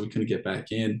cards, so we couldn't get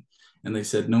back in. And they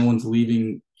said, "No one's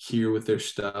leaving here with their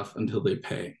stuff until they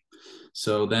pay."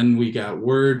 So then we got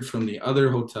word from the other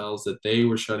hotels that they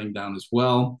were shutting down as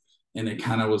well. And it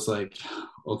kind of was like,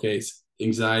 okay,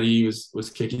 anxiety was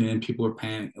kicking in. People were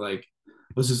panicking, like,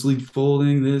 was this league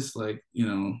folding? This, like,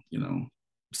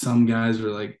 some guys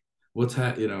were like, what's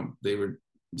that? They were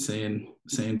saying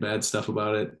bad stuff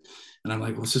about it. And I'm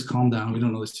like, let's just calm down. We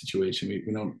don't know the situation.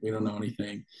 We don't know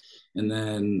anything. And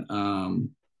then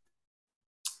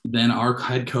our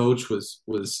head coach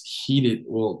was heated.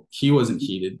 Well, he wasn't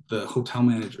heated. The hotel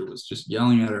manager was just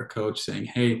yelling at our coach saying,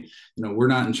 hey, we're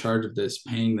not in charge of this,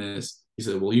 paying this. He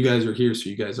said, well, you guys are here, so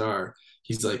you guys are.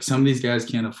 He's like, some of these guys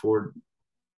can't afford,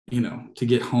 to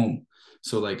get home.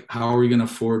 So like, how are we going to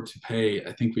afford to pay?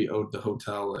 I think we owed the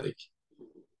hotel, like,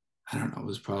 I don't know, it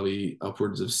was probably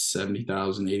upwards of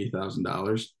 $70,000,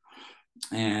 $80,000.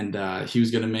 And he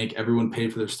was going to make everyone pay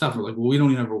for their stuff. We're like, well, we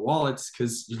don't even have our wallets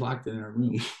because you locked it in our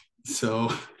room.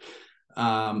 So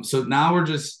now we're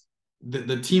just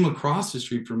the team across the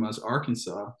street from us,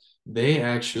 Arkansas. They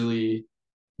actually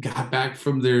got back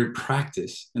from their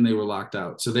practice and they were locked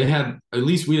out. So they had, at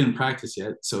least we didn't practice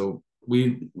yet. So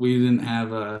we didn't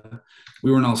have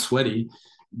we weren't all sweaty,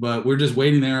 but we're just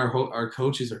waiting there. Our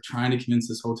coaches are trying to convince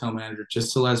this hotel manager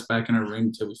just to let us back in our room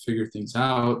until we figure things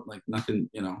out. Like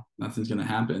nothing's gonna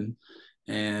happen.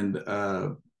 And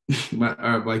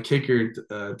my kicker,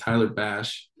 Tyler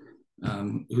Bash,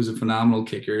 who's a phenomenal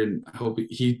kicker, and I hope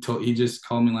he just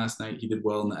called me last night. He did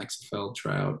well in the XFL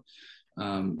tryout.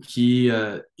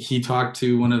 He talked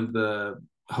to one of the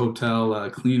hotel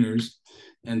cleaners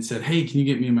and said, hey, can you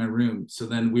get me in my room? So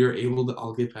then we were able to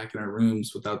all get back in our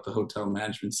rooms without the hotel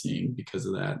management seeing because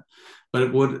of that.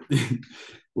 But what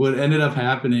ended up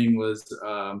happening was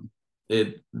the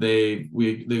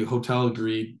hotel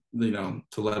agreed, to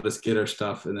let us get our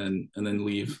stuff and then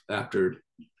leave after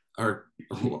a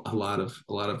lot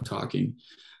of talking.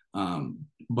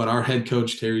 But our head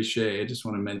coach, Terry Shea, I just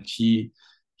want to mention,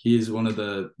 he is one of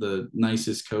the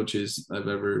nicest coaches I've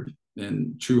ever,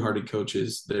 and true-hearted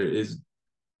coaches there is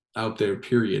out there,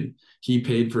 period. He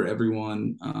paid for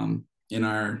everyone in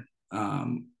our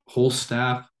whole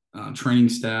staff, training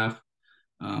staff,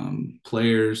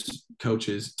 players,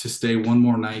 coaches, to stay one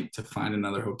more night to find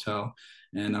another hotel.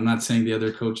 And I'm not saying the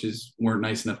other coaches weren't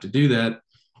nice enough to do that,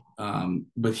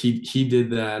 but he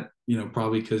did that,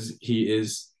 probably because he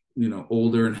is,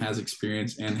 older and has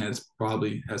experience and has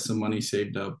some money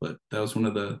saved up. But that was one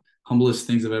of the humblest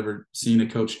things I've ever seen a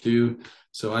coach do.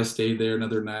 So I stayed there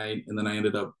another night, and then I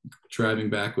ended up driving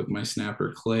back with my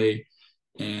snapper Clay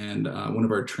and one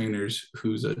of our trainers,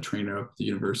 who's a trainer up at the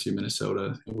University of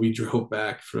Minnesota. We drove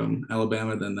back from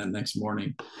Alabama then that next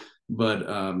morning. But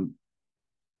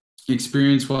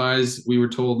experience-wise, we were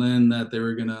told then that they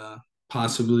were gonna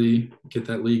possibly get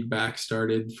that league back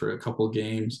started for a couple of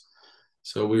games.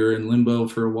 So we were in limbo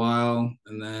for a while,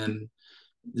 and then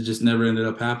it just never ended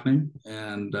up happening.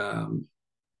 And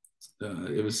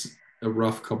it was a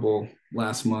rough couple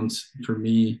last months for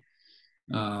me.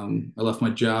 I left my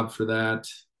job for that,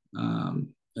 and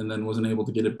then wasn't able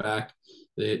to get it back.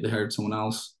 They hired someone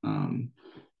else.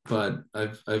 But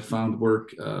I've found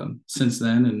work since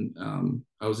then, and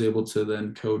I was able to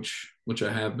then coach, which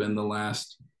I have been the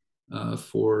last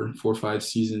 4 or 5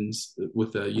 seasons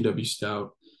with the UW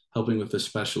Stout, helping with the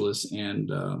specialists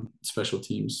and special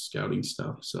teams scouting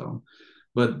stuff. So,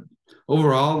 but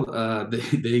overall,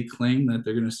 they claim that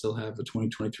they're going to still have a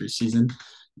 2023 season.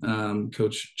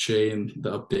 Coach Shea and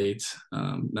the updates.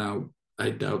 Now, I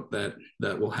doubt that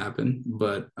will happen,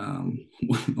 but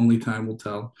only time will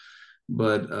tell.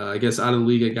 But I guess out of the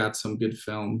league, I got some good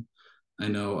film. I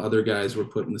know other guys were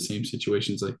put in the same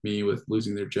situations like me with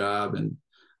losing their job, and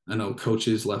I know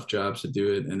coaches left jobs to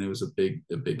do it, and it was a big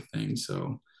thing.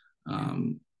 So,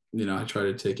 I try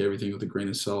to take everything with a grain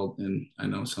of salt, and I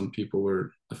know some people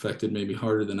were affected maybe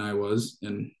harder than I was,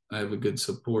 and I have a good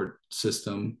support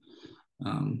system.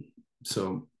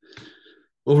 So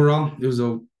overall, it was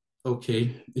a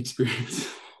okay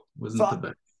experience. Wasn't the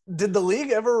best. Did the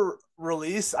league ever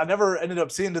release? I never ended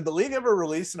up seeing. Did the league ever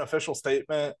release an official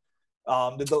statement?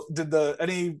 Did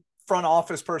any front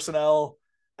office personnel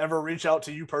ever reach out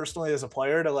to you personally as a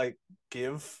player to like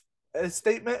give a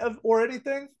statement or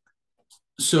anything?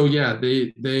 So yeah,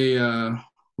 they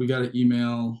we got an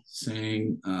email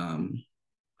saying, I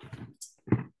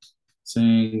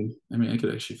mean, I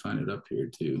could actually find it up here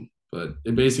too, but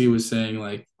it basically was saying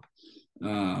like,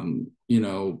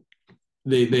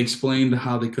 they explained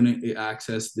how they couldn't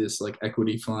access this like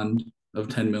equity fund of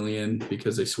 10 million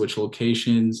because they switched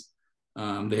locations.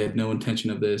 They had no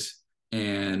intention of this,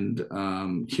 and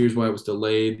here's why it was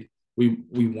delayed. We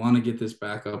want to get this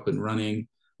back up and running.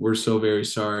 We're so very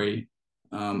sorry.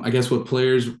 I guess what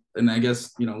players, and I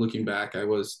guess, looking back, I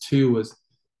was too, was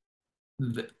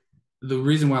the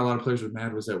reason why a lot of players were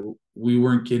mad was that we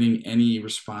weren't getting any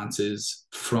responses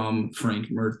from Frank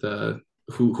Murtha,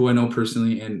 who I know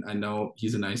personally, and I know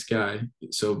he's a nice guy.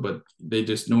 So, but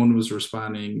no one was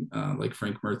responding like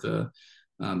Frank Murtha,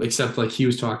 except like he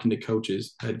was talking to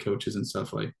coaches, head coaches and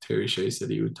stuff. Like Terry Shea said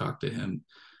he would talk to him,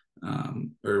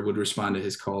 or would respond to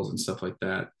his calls and stuff like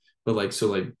that. But like, so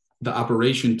like the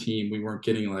operation team, we weren't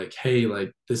getting like, hey,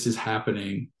 like this is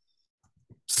happening,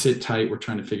 sit tight, we're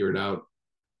trying to figure it out.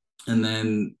 And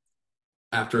then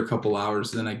after a couple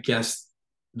hours, then I guess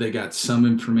they got some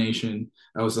information.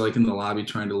 I was like in the lobby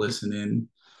trying to listen in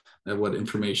at what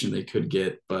information they could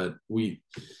get, but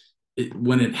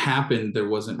when it happened, there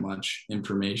wasn't much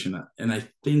information. And I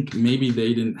think maybe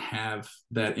they didn't have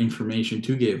that information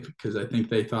to give, because I think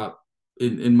they thought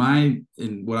in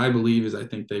what I believe is I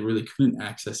think they really couldn't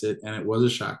access it. And it was a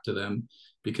shock to them,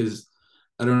 because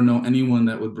I don't know anyone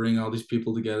that would bring all these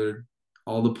people together,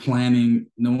 all the planning.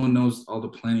 No one knows all the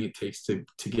planning it takes to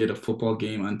get a football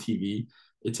game on TV.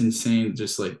 It's insane.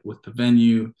 Just like with the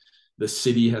venue, the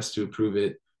city has to approve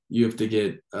it. You have to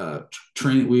get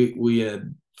train. We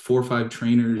had 4 or 5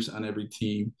 trainers on every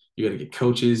team. You got to get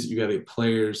coaches. You got to get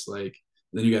players. Like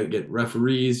then you got to get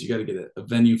referees. You got to get a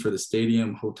venue for the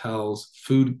stadium, hotels,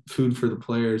 food for the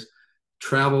players,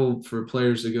 travel for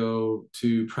players to go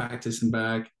to practice and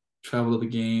back, travel to the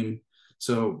game.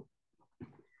 So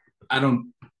I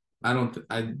don't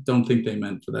think they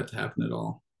meant for that to happen at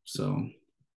all. So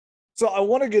I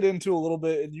want to get into a little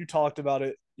bit, and you talked about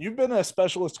it. You've been a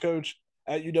specialist coach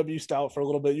at UW Stout for a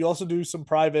little bit. You also do some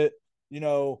private,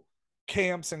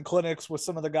 camps and clinics with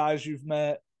some of the guys you've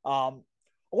met. I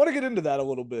want to get into that a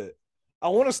little bit. I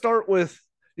want to start with,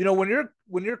 when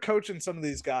you're coaching some of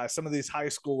these guys, some of these high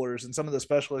schoolers and some of the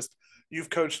specialists you've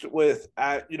coached with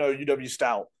at, UW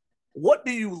Stout, what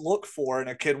do you look for in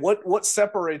a kid? What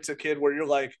separates a kid where you're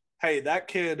like, hey, that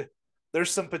kid, there's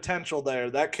some potential there.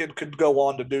 That kid could go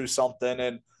on to do something.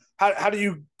 And how do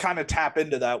you kind of tap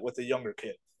into that with a younger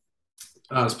kid?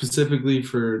 specifically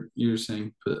for, you're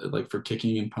saying like for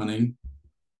kicking and punting.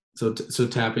 So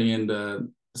tapping into,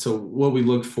 so what we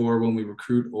look for when we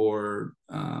recruit, or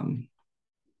I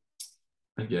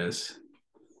guess,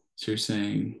 so you're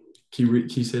saying, can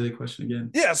you say the question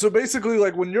again? Yeah. So basically,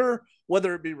 like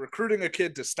whether it be recruiting a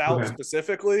kid to Stout Okay.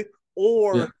 specifically,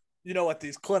 or, Yeah. at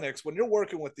these clinics, when you're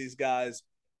working with these guys,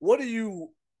 what are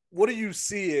you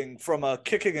seeing from a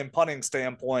kicking and punting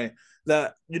standpoint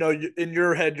that, in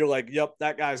your head, you're like, yep,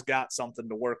 that guy's got something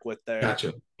to work with there.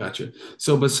 Gotcha.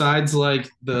 So besides like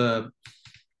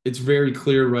it's very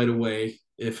clear right away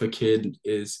if a kid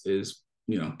is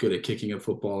good at kicking a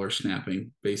football or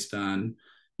snapping, based on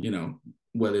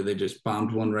whether they just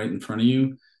bombed one right in front of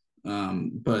you.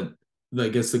 But I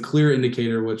guess the clear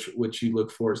indicator which you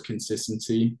look for is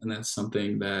consistency, and that's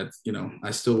something that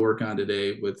I still work on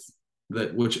today, with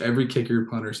that, which every kicker,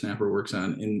 punter, snapper works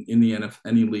on in the NFL,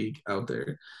 any league out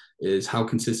there, is how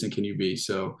consistent can you be.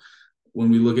 So when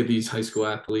we look at these high school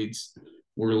athletes,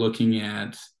 we're looking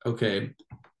at, okay,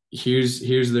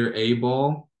 here's their A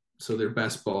ball, so their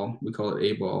best ball, we call it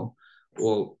A ball.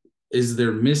 Well, is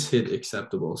their miss hit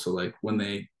acceptable? So like when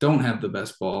they don't have the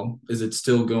best ball, is it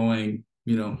still going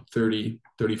 30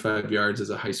 35 yards as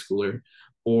a high schooler,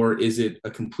 or is it a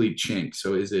complete shank?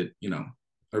 So is it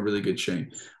a really good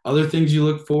shank? Other things you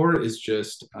look for is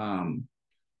just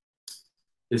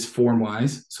is form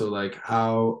wise. So like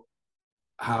how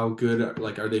good,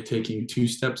 like, are they taking 2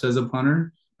 steps as a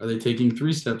punter? Are they taking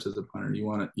 3 steps as a punter? You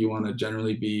want to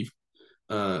generally be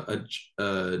a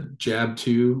jab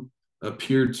 2, a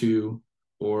pure 2,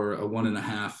 or a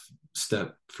 1.5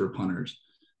 step for punters.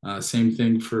 Same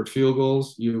thing for field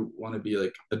goals. You want to be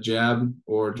like a jab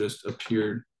or just a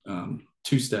pure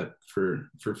 2-step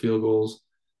for field goals.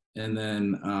 And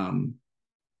then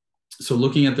so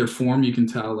looking at their form, you can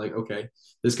tell like, okay,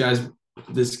 this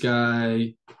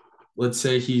guy, let's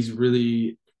say he's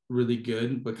really, really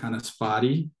good, but kind of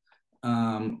spotty.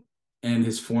 And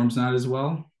his form's not as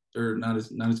well, or not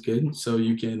as good. So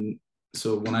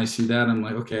when I see that, I'm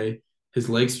like, okay, his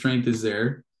leg strength is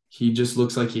there. He just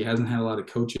looks like he hasn't had a lot of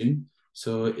coaching.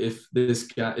 So if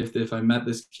I met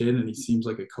this kid and he seems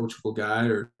like a coachable guy,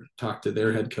 or talk to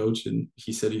their head coach and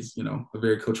he said he's, a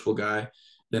very coachable guy,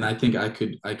 then I think I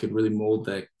could really mold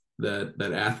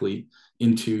that athlete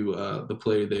into the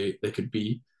player they could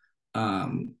be.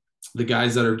 The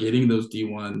guys that are getting those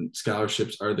D1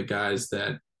 scholarships are the guys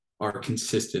that are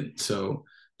consistent. So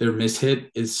their miss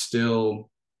hit is still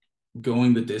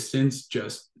going the distance,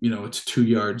 just it's 2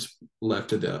 yards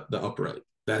left of the upright.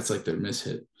 That's like their miss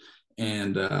hit.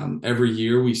 And every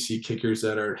year we see kickers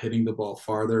that are hitting the ball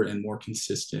farther and more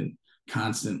consistent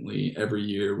constantly every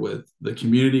year, with the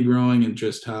community growing and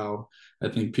just how I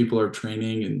think people are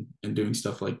training and doing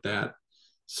stuff like that.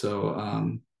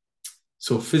 So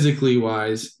physically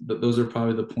wise, those are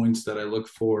probably the points that I look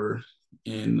for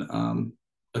in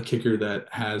a kicker that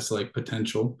has like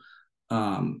potential.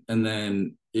 And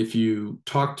then if you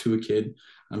talk to a kid,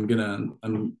 I'm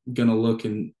gonna look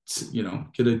and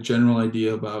get a general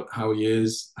idea about how he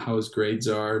is, how his grades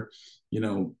are. You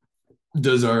know,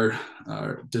 does our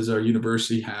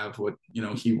university have what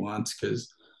he wants?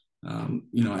 Because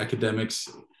academics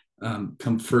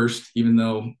come first, even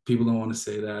though people don't want to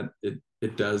say that.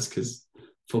 It does, because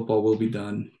football will be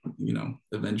done,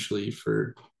 eventually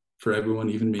for everyone,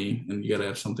 even me, and you got to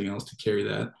have something else to carry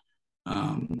that.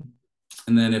 Um,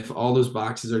 and then if all those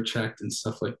boxes are checked and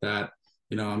stuff like that,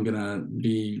 I'm gonna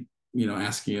be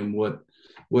asking him what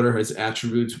are his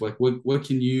attributes, like what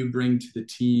can you bring to the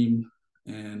team,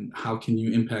 and how can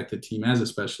you impact the team as a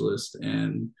specialist,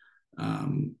 and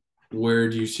where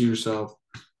do you see yourself,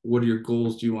 what are your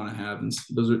goals do you want to have, and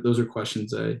those are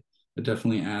questions I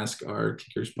definitely ask our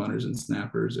kickers, punters, and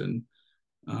snappers. And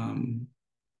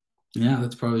yeah,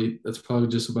 that's probably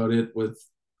just about it with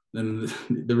then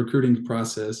the recruiting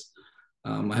process.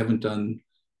 I haven't done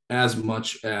as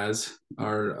much as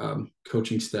our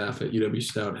coaching staff at UW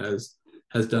Stout has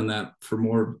done that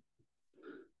for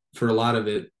a lot of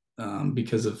it,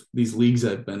 because of these leagues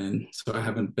I've been in. So I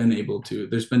haven't been able to.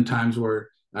 There's been times where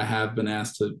I have been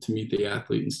asked to meet the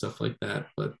athlete and stuff like that,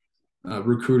 but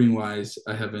recruiting wise,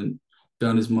 I haven't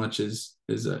done as much as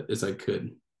I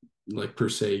could, like, per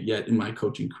se, yet in my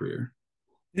coaching career.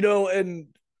 And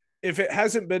if it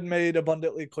hasn't been made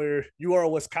abundantly clear, you are a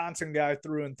Wisconsin guy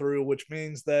through and through, which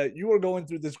means that you are going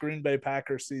through this Green Bay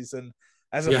Packers season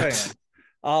as a fan.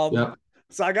 Yep.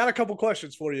 So I got a couple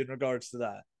questions for you in regards to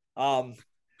that. On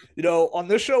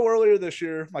this show earlier this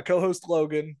year, my co-host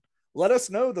Logan let us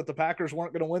know that the Packers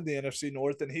weren't going to win the NFC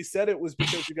North, and he said it was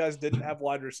because you guys didn't have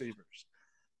wide receivers.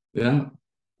 Yeah.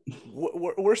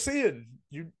 We're seeing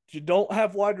you don't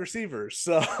have wide receivers.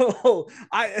 So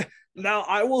I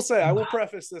will say, I will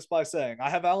preface this by saying I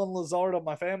have Allen Lazard on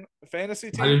my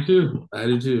fantasy team. I do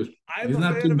too. I'm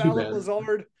a fan of Allen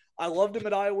Lazard. I loved him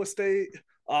at Iowa State.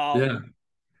 Yeah.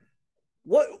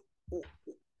 What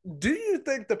do you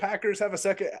think the Packers have a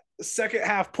second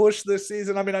half push this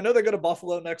season? I mean, I know they go to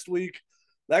Buffalo next week.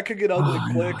 That could get ugly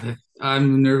quick.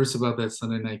 I'm nervous about that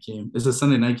Sunday night game. It's a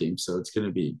Sunday night game, so it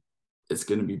could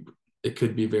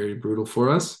be very brutal for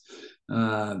us.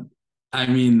 I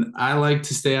mean, I like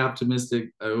to stay optimistic.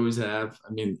 I always have.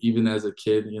 I mean, even as a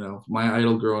kid, my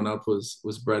idol growing up was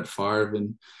Brett Favre,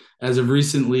 and as of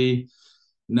recently,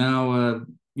 now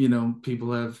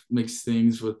people have mixed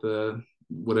things with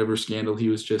whatever scandal he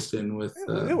was just in with.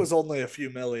 It was only a few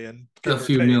million.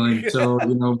 So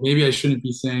maybe I shouldn't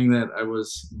be saying that I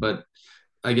was, but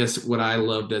I guess what I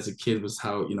loved as a kid was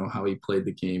how he played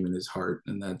the game in his heart,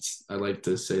 and I like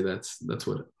to say that's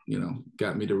what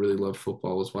got me to really love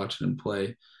football, was watching him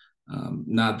play,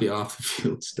 not the off the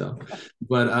field stuff.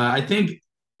 But I think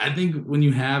when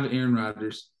you have Aaron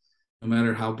Rodgers, no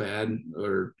matter how bad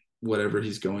or whatever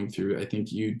he's going through, I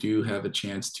think you do have a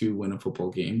chance to win a football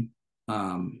game,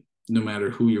 no matter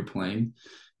who you're playing.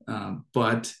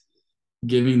 But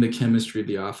giving the chemistry of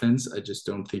the offense, I just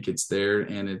don't think it's there,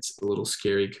 and it's a little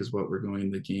scary because we're going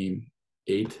into game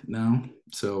 8 now,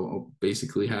 so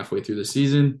basically halfway through the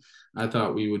season. I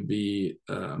thought we would be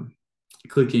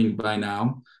clicking by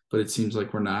now, but it seems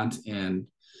like we're not, and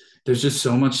there's just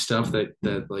so much stuff that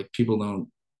like people don't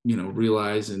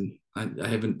realize. And I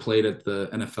haven't played at the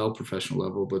NFL professional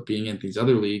level, but being at these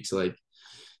other leagues, like,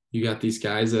 you got these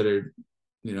guys that are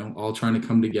all trying to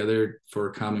come together for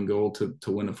a common goal to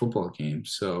win a football game.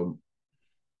 So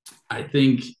I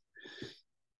think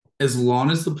as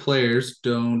long as the players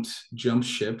don't jump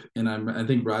ship, and I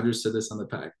think Rodgers said this on the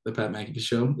Pat McAfee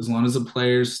show, as long as the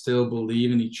players still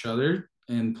believe in each other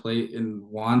and play and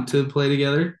want to play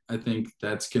together, I think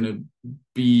that's going to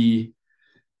be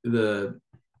the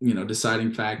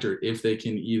deciding factor if they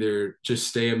can either just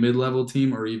stay a mid-level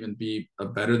team or even be a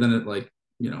better than it, like,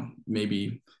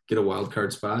 maybe get a wild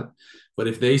card spot. But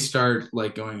if they start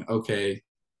like going, okay,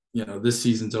 this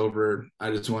season's over, I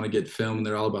just want to get film and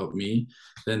they're all about me,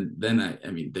 then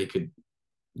I mean, they could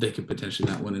potentially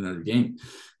not win another game.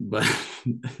 But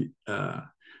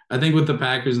I think with the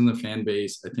Packers and the fan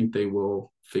base, I think they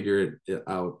will figure it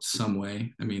out some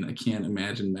way. I mean, I can't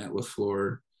imagine Matt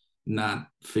LaFleur not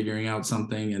figuring out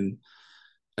something, and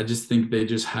I just think they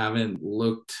just haven't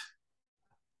looked,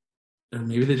 or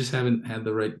maybe they just haven't had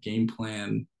the right game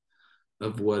plan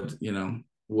of what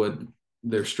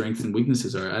their strengths and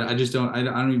weaknesses are. I just don't. I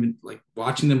don't even like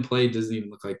watching them play. Doesn't even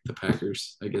look like the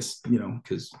Packers. I guess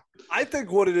because I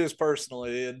think what it is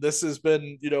personally, and this has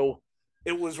been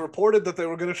it was reported that they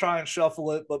were going to try and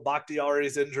shuffle it, but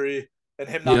Bakhtiari's injury and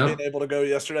him not being able to go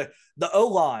yesterday. The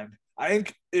O-line, I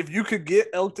think if you could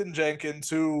get Elgton Jenkins,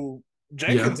 who Yeah.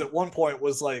 Jenkins at one point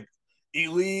was like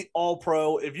elite all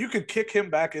pro, if you could kick him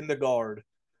back into guard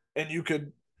and you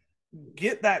could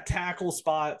get that tackle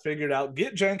spot figured out,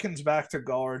 get Jenkins back to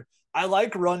guard. I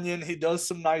like Runyon. He does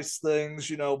some nice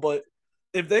things, but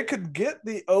if they could get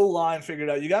the O line figured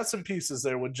out, you got some pieces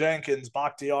there with Jenkins,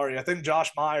 Bakhtiari. I think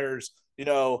Josh Myers,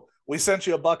 we sent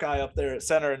you a Buckeye up there at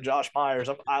center and Josh Myers.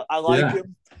 I like Yeah.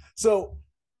 him. So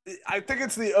I think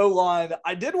it's the O line.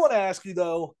 I did want to ask you,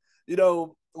 though,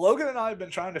 Logan and I have been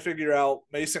trying to figure out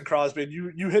Mason Crosby. And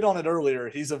you hit on it earlier.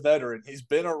 He's a veteran, he's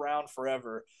been around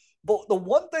forever. But the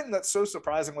one thing that's so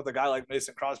surprising with a guy like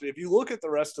Mason Crosby, if you look at the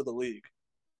rest of the league,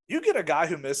 you get a guy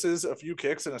who misses a few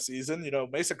kicks in a season.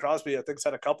 Mason Crosby, I think, has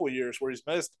had a couple of years where he's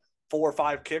missed 4 or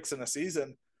 5 kicks in a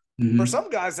season. For Mm-hmm. some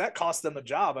guys, that costs them a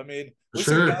job. I mean, For we've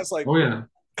seen sure. guys like Oh yeah.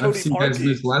 I've Cody seen guys Parkey.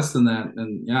 miss less than that,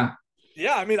 and yeah.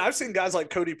 Yeah, I mean, I've seen guys like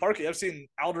Cody Parkey. I've seen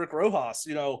Aldrick Rojas,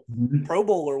 Mm-hmm. Pro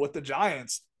Bowler with the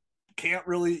Giants.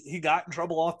 He got in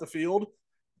trouble off the field,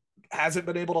 hasn't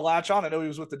been able to latch on. I know he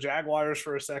was with the Jaguars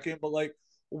for a second, but like,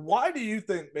 why do you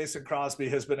think Mason Crosby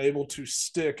has been able to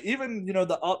stick? Even,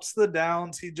 the ups, the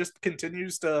downs, he just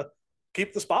continues to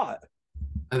keep the spot.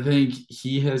 I think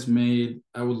he has made.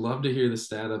 I would love to hear the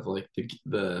stat of like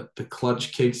the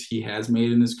clutch kicks he has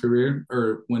made in his career,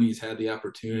 or when he's had the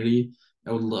opportunity.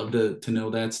 I would love to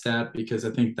know that stat because I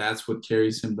think that's what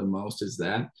carries him the most. Is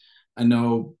that I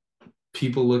know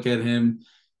people look at him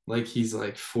like he's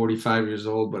like 45 years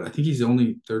old, but I think he's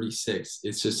only 36.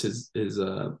 It's just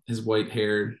his white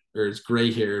hair or his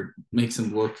gray hair makes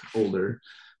him look older.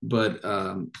 But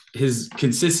his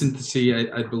consistency,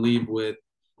 I believe, with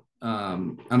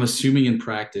I'm assuming in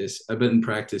practice. I bet in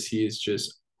practice he is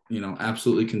just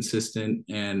absolutely consistent,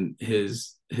 and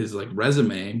his like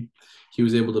resume, he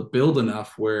was able to build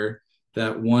enough where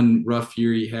that one rough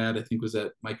year he had, I think was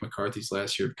at Mike McCarthy's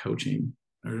last year of coaching,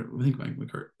 or I think Mike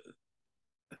McCarthy,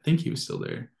 I think he was still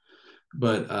there,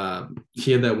 but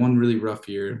he had that one really rough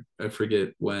year. I forget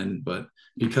when, but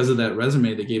because of that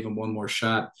resume, they gave him one more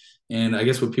shot. And I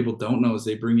guess what people don't know is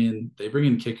they bring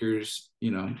in kickers,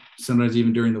 sometimes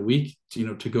even during the week,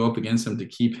 to go up against him, to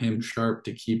keep him sharp,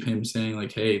 to keep him saying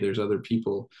like, hey, there's other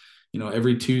people.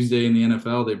 Every Tuesday in the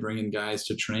NFL, they bring in guys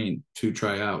to train, to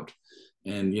try out,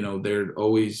 and they're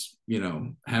always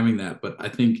having that. But I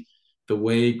think the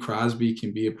way Crosby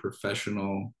can be a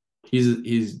professional, he's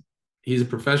a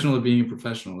professional at being a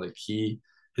professional. Like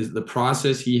the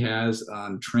process he has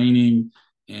on training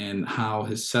and how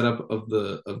his setup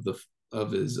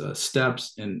of his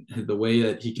steps and the way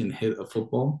that he can hit a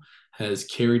football has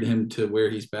carried him to where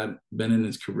he's been in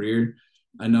his career.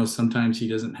 I know sometimes he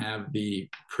doesn't have the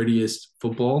prettiest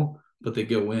football, but they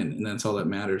go in, and that's all that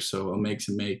matters. So it makes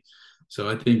him make. So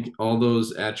I think all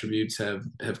those attributes have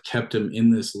kept him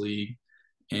in this league,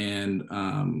 and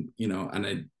and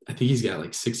I think he's got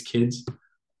like 6 kids.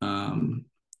 Um,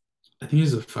 I think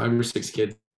he's a 5 or 6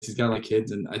 kids. He's got like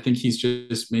kids, and I think he's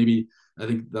just maybe. I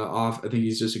think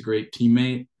he's just a great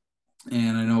teammate,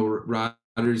 and I know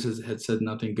Rodgers had said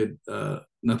nothing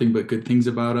but good things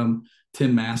about him.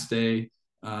 Tim Mastay,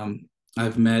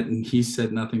 I've met, and he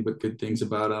said nothing but good things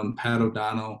about him. Pat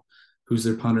O'Donnell, who's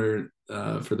their punter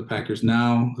for the Packers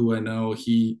now, who I know,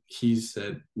 he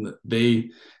said they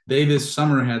this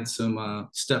summer had some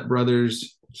stepbrothers.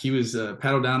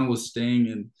 Pat O'Donnell was staying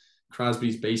in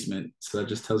Crosby's basement, so that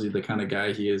just tells you the kind of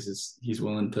guy he is. Is he's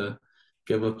willing to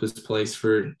give up his place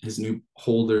for his new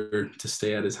holder to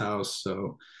stay at his house.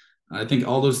 So I think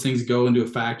all those things go into a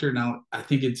factor. Now, I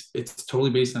think it's totally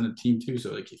based on a team too.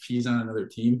 So like if he's on another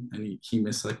team and he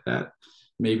missed like that,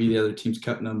 maybe the other team's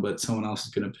cutting him, but someone else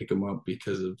is going to pick him up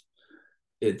because of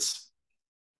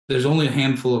there's only a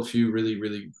handful of few really,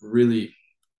 really, really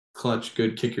clutch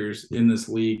good kickers in this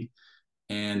league,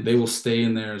 and they will stay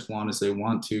in there as long as they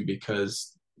want to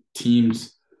because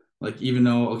teams like, even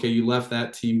though, okay, you left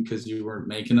that team because you weren't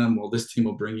making them, well, this team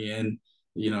will bring you in,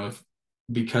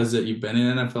 because that you've been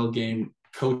in an NFL game.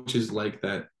 Coaches like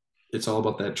that. It's all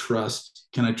about that trust.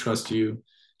 Can I trust you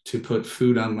to put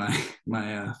food on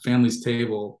my family's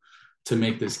table to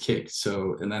make this kick?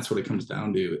 So, and that's what it comes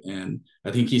down to. And I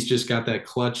think he's just got that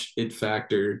clutch it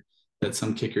factor that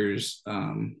some kickers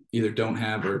either don't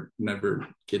have or never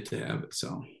get to have it.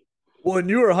 So, well, and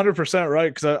you were 100%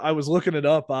 right because I was looking it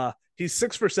up. He's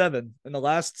 6 for 7 in the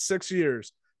last 6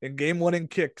 years in game-winning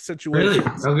kick really,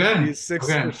 situations. okay, He's six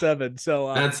okay, for seven.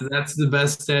 So that's the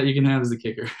best stat you can have as a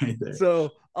kicker right there.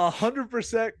 So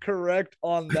 100% correct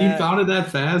on that. You found it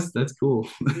that fast? That's cool.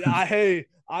 Yeah, hey,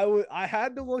 I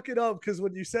had to look it up because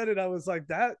when you said it, I was like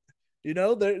that.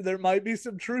 There might be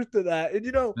some truth to that, and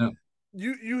Yeah.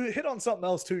 you hit on something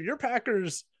else too. Your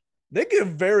Packers, they give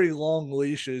very long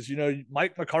leashes. You know,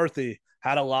 Mike McCarthy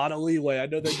had a lot of leeway. I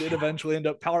know they did eventually end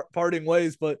up parting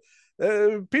ways, but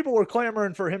people were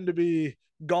clamoring for him to be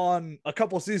gone a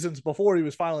couple seasons before he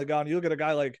was finally gone. You look at a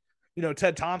guy like, you know,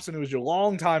 Ted Thompson, who was your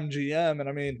longtime GM, and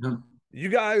I mean, Yeah. you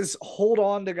guys hold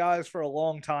on to guys for a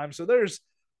long time. So there's,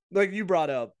 like you brought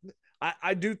up,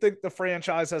 I do think the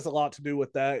franchise has a lot to do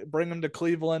with that. Bring them to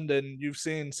Cleveland, and you've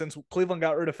seen since Cleveland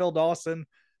got rid of Phil Dawson,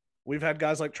 we've had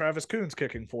guys like Travis Coons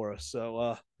kicking for us.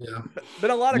 So Yeah.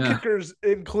 been a lot of Yeah. kickers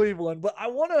in Cleveland. But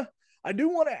I do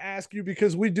want to ask you,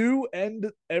 because we do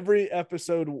end every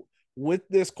episode with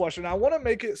this question. I want to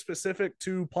make it specific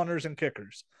to punters and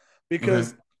kickers, Okay.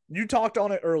 because you talked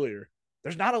on it earlier.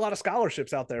 There's not a lot of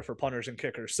scholarships out there for punters and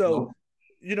kickers. So, Nope.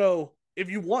 you know, if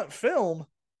you want film,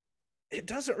 it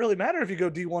doesn't really matter if you go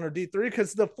D1 or D3,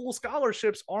 because the full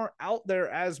scholarships aren't out there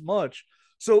as much.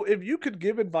 So if you could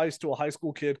give advice to a high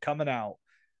school kid coming out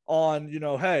on, you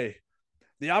know, hey,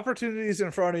 the opportunities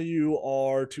in front of you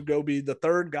are to go be the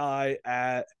third guy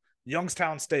at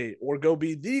Youngstown State, or go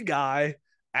be the guy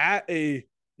at a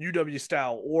UW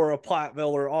Stout or a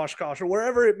Platteville or Oshkosh or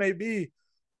wherever it may be.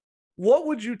 What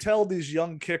would you tell these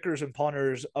young kickers and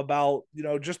punters about, you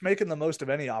know, just making the most of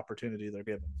any opportunity they're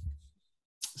given?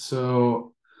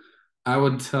 So I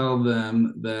would tell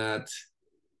them that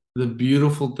the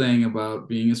beautiful thing about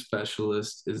being a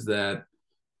specialist is that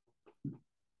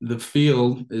the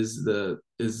field is the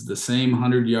same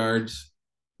 100 yards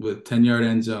with 10-yard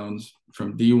end zones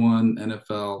from D1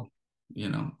 NFL, you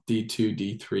know, D2,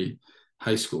 D3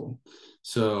 high school.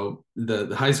 So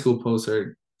the high school posts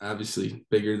are obviously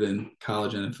bigger than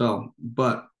college NFL,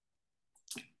 but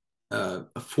a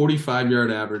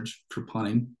 45-yard average for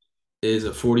punting is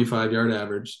a 45-yard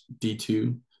average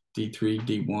D2, D3,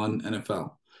 D1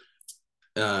 NFL.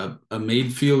 A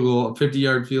made field goal, a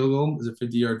 50-yard field goal is a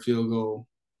 50-yard field goal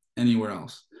anywhere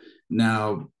else.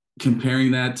 Now,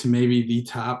 comparing that to maybe the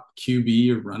top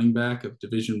QB or running back of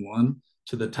Division One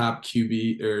to the top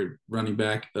QB or running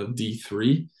back of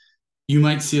D3, you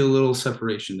might see a little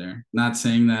separation there. Not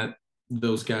saying that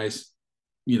those guys,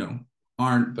 you know,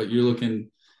 aren't, but you're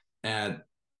looking at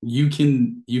you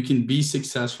can be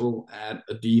successful at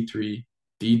a D3,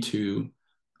 D2,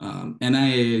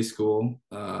 NIAA school,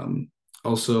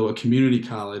 also a community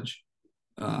college,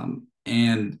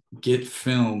 and get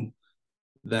film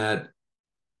that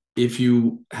if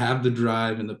you have the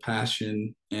drive and the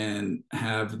passion and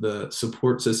have the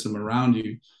support system around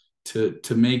you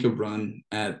to make a run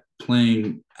at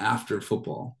playing after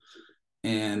football.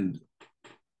 And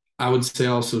I would say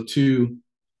also too,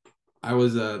 I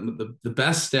was the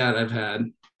best stat I've had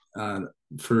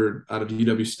for out of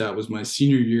UW Stout was my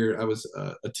senior year. I was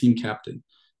a team captain,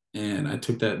 and I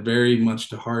took that very much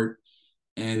to heart.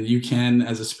 And you can,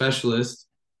 as a specialist,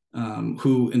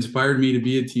 who inspired me to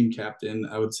be a team captain,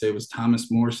 I would say was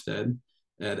Thomas Morstead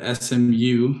at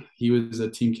SMU. He was a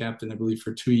team captain, I believe,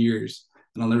 for 2 years.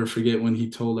 And I'll never forget when he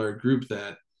told our group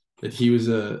that he was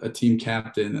a team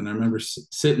captain. And I remember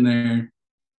sitting there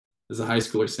as a high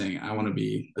schooler saying, I want to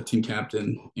be a team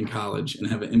captain in college and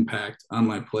have an impact on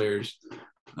my players,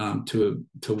 to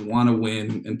want to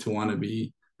win and to want to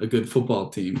be a good football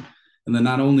team. And then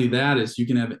not only that is you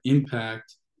can have an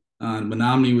impact on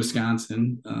Menominee,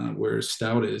 Wisconsin, where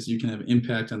Stout is. You can have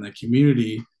impact on the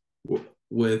community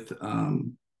with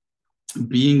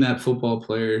being that football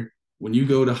player. When you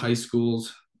go to high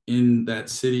schools in that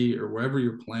city or wherever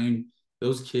you're playing,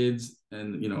 those kids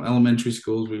and, you know, elementary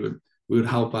schools, we would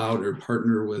help out or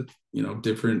partner with, you know,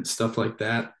 different stuff like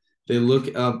that. They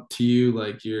look up to you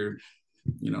like you're,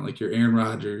 you know, like you're Aaron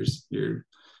Rodgers, you're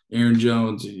Aaron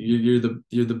Jones, you're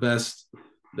the best.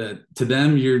 That to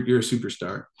them you're a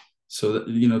superstar. So that,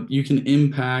 you know, you can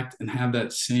impact and have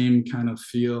that same kind of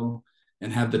feel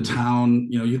and have the town,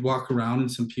 you know, you'd walk around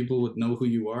and some people would know who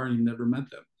you are and you never met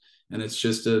them. And it's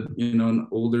just a, you know, an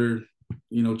older,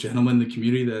 you know, gentleman in the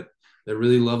community that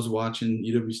really loves watching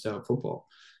UW Stout football.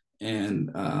 And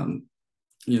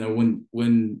you know,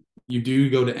 when you do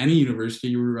go to any university,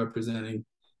 you're representing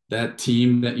that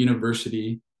team, that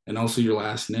university, and also your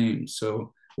last name.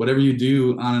 So whatever you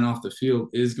do on and off the field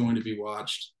is going to be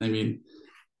watched. I mean,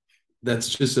 that's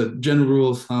just a general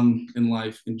rule of thumb in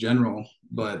life in general,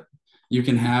 but you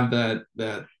can have that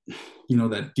you know,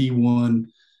 that D1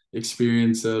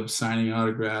 experience of signing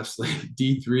autographs like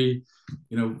D3.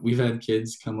 You know, we've had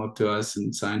kids come up to us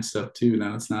and sign stuff too.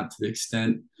 Now it's not to the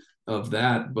extent of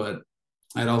that, but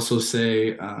I'd also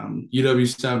say UW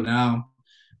Stout now,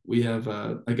 we have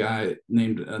a guy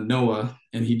named Noah,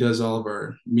 and he does all of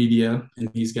our media, and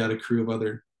he's got a crew of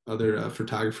other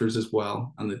photographers as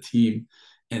well on the team.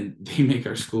 and they make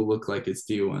our school look like it's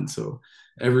D1. So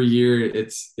every year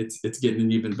it's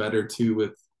getting even better too,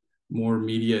 with more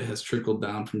media has trickled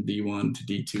down from D1 to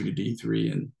D2 to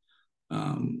D3.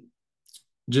 And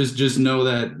just know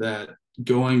that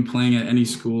going playing at any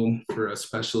school for a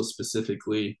specialist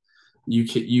specifically,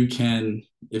 you can,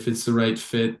 if it's the right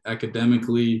fit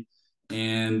academically,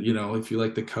 and if you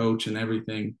like the coach and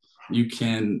everything, you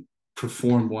can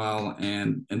perform well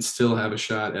and still have a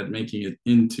shot at making it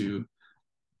into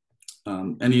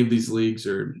any of these leagues,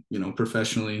 or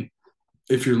professionally.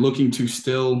 If you're looking to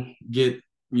still get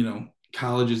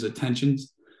college's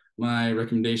attentions, my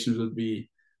recommendations would be,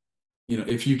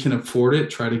 if you can afford it,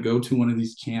 try to go to one of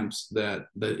these camps that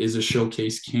is a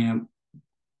showcase camp,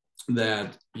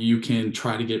 that you can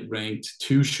try to get ranked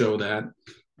to show that.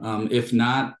 If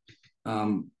not,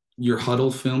 your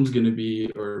huddle film is going to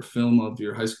be, or film of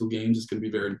your high school games is going to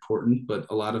be very important. But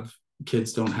a lot of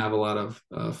kids don't have a lot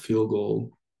of field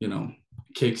goal,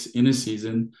 kicks in a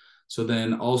season. So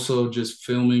then also just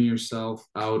filming yourself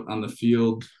out on the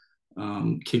field,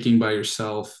 kicking by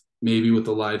yourself, maybe with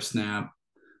a live snap,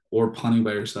 or punting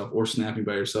by yourself, or snapping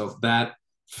by yourself. That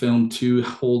film too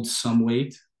holds some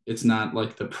weight. It's not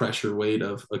like the pressure weight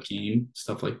of a game,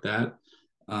 stuff like that.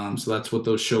 So that's what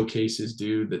those showcases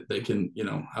do, that they can,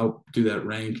 help do that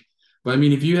rank. But I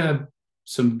mean, if you have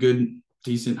some good,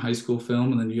 decent high school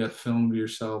film, and then you got film of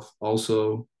yourself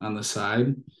also on the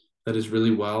side, that is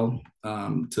really well,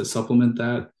 to supplement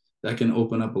that can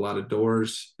open up a lot of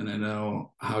doors. And I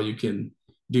know how you can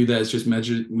do that is just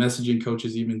messaging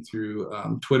coaches, even through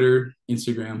Twitter,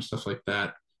 Instagram, stuff like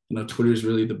that. Twitter is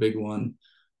really the big one,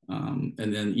 and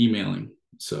then emailing.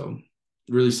 So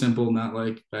really simple, not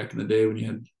like back in the day when you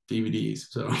had DVDs.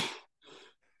 So,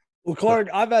 well, Clark,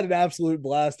 I've had an absolute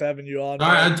blast having you on. All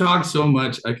right, I talk so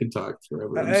much, I could talk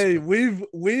forever. Hey,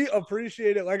 we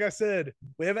appreciate it. Like I said,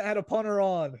 we haven't had a punter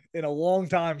on in a long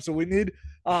time, so we need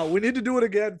to do it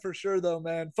again for sure, though,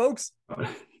 man. Folks,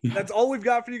 that's all we've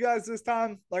got for you guys this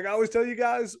time. Like I always tell you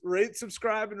guys, rate,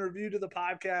 subscribe, and review to the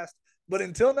podcast. But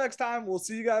until next time, we'll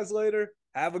see you guys later.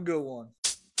 Have a good one.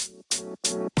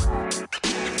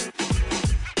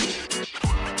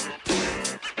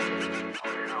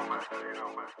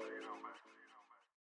 You know, man.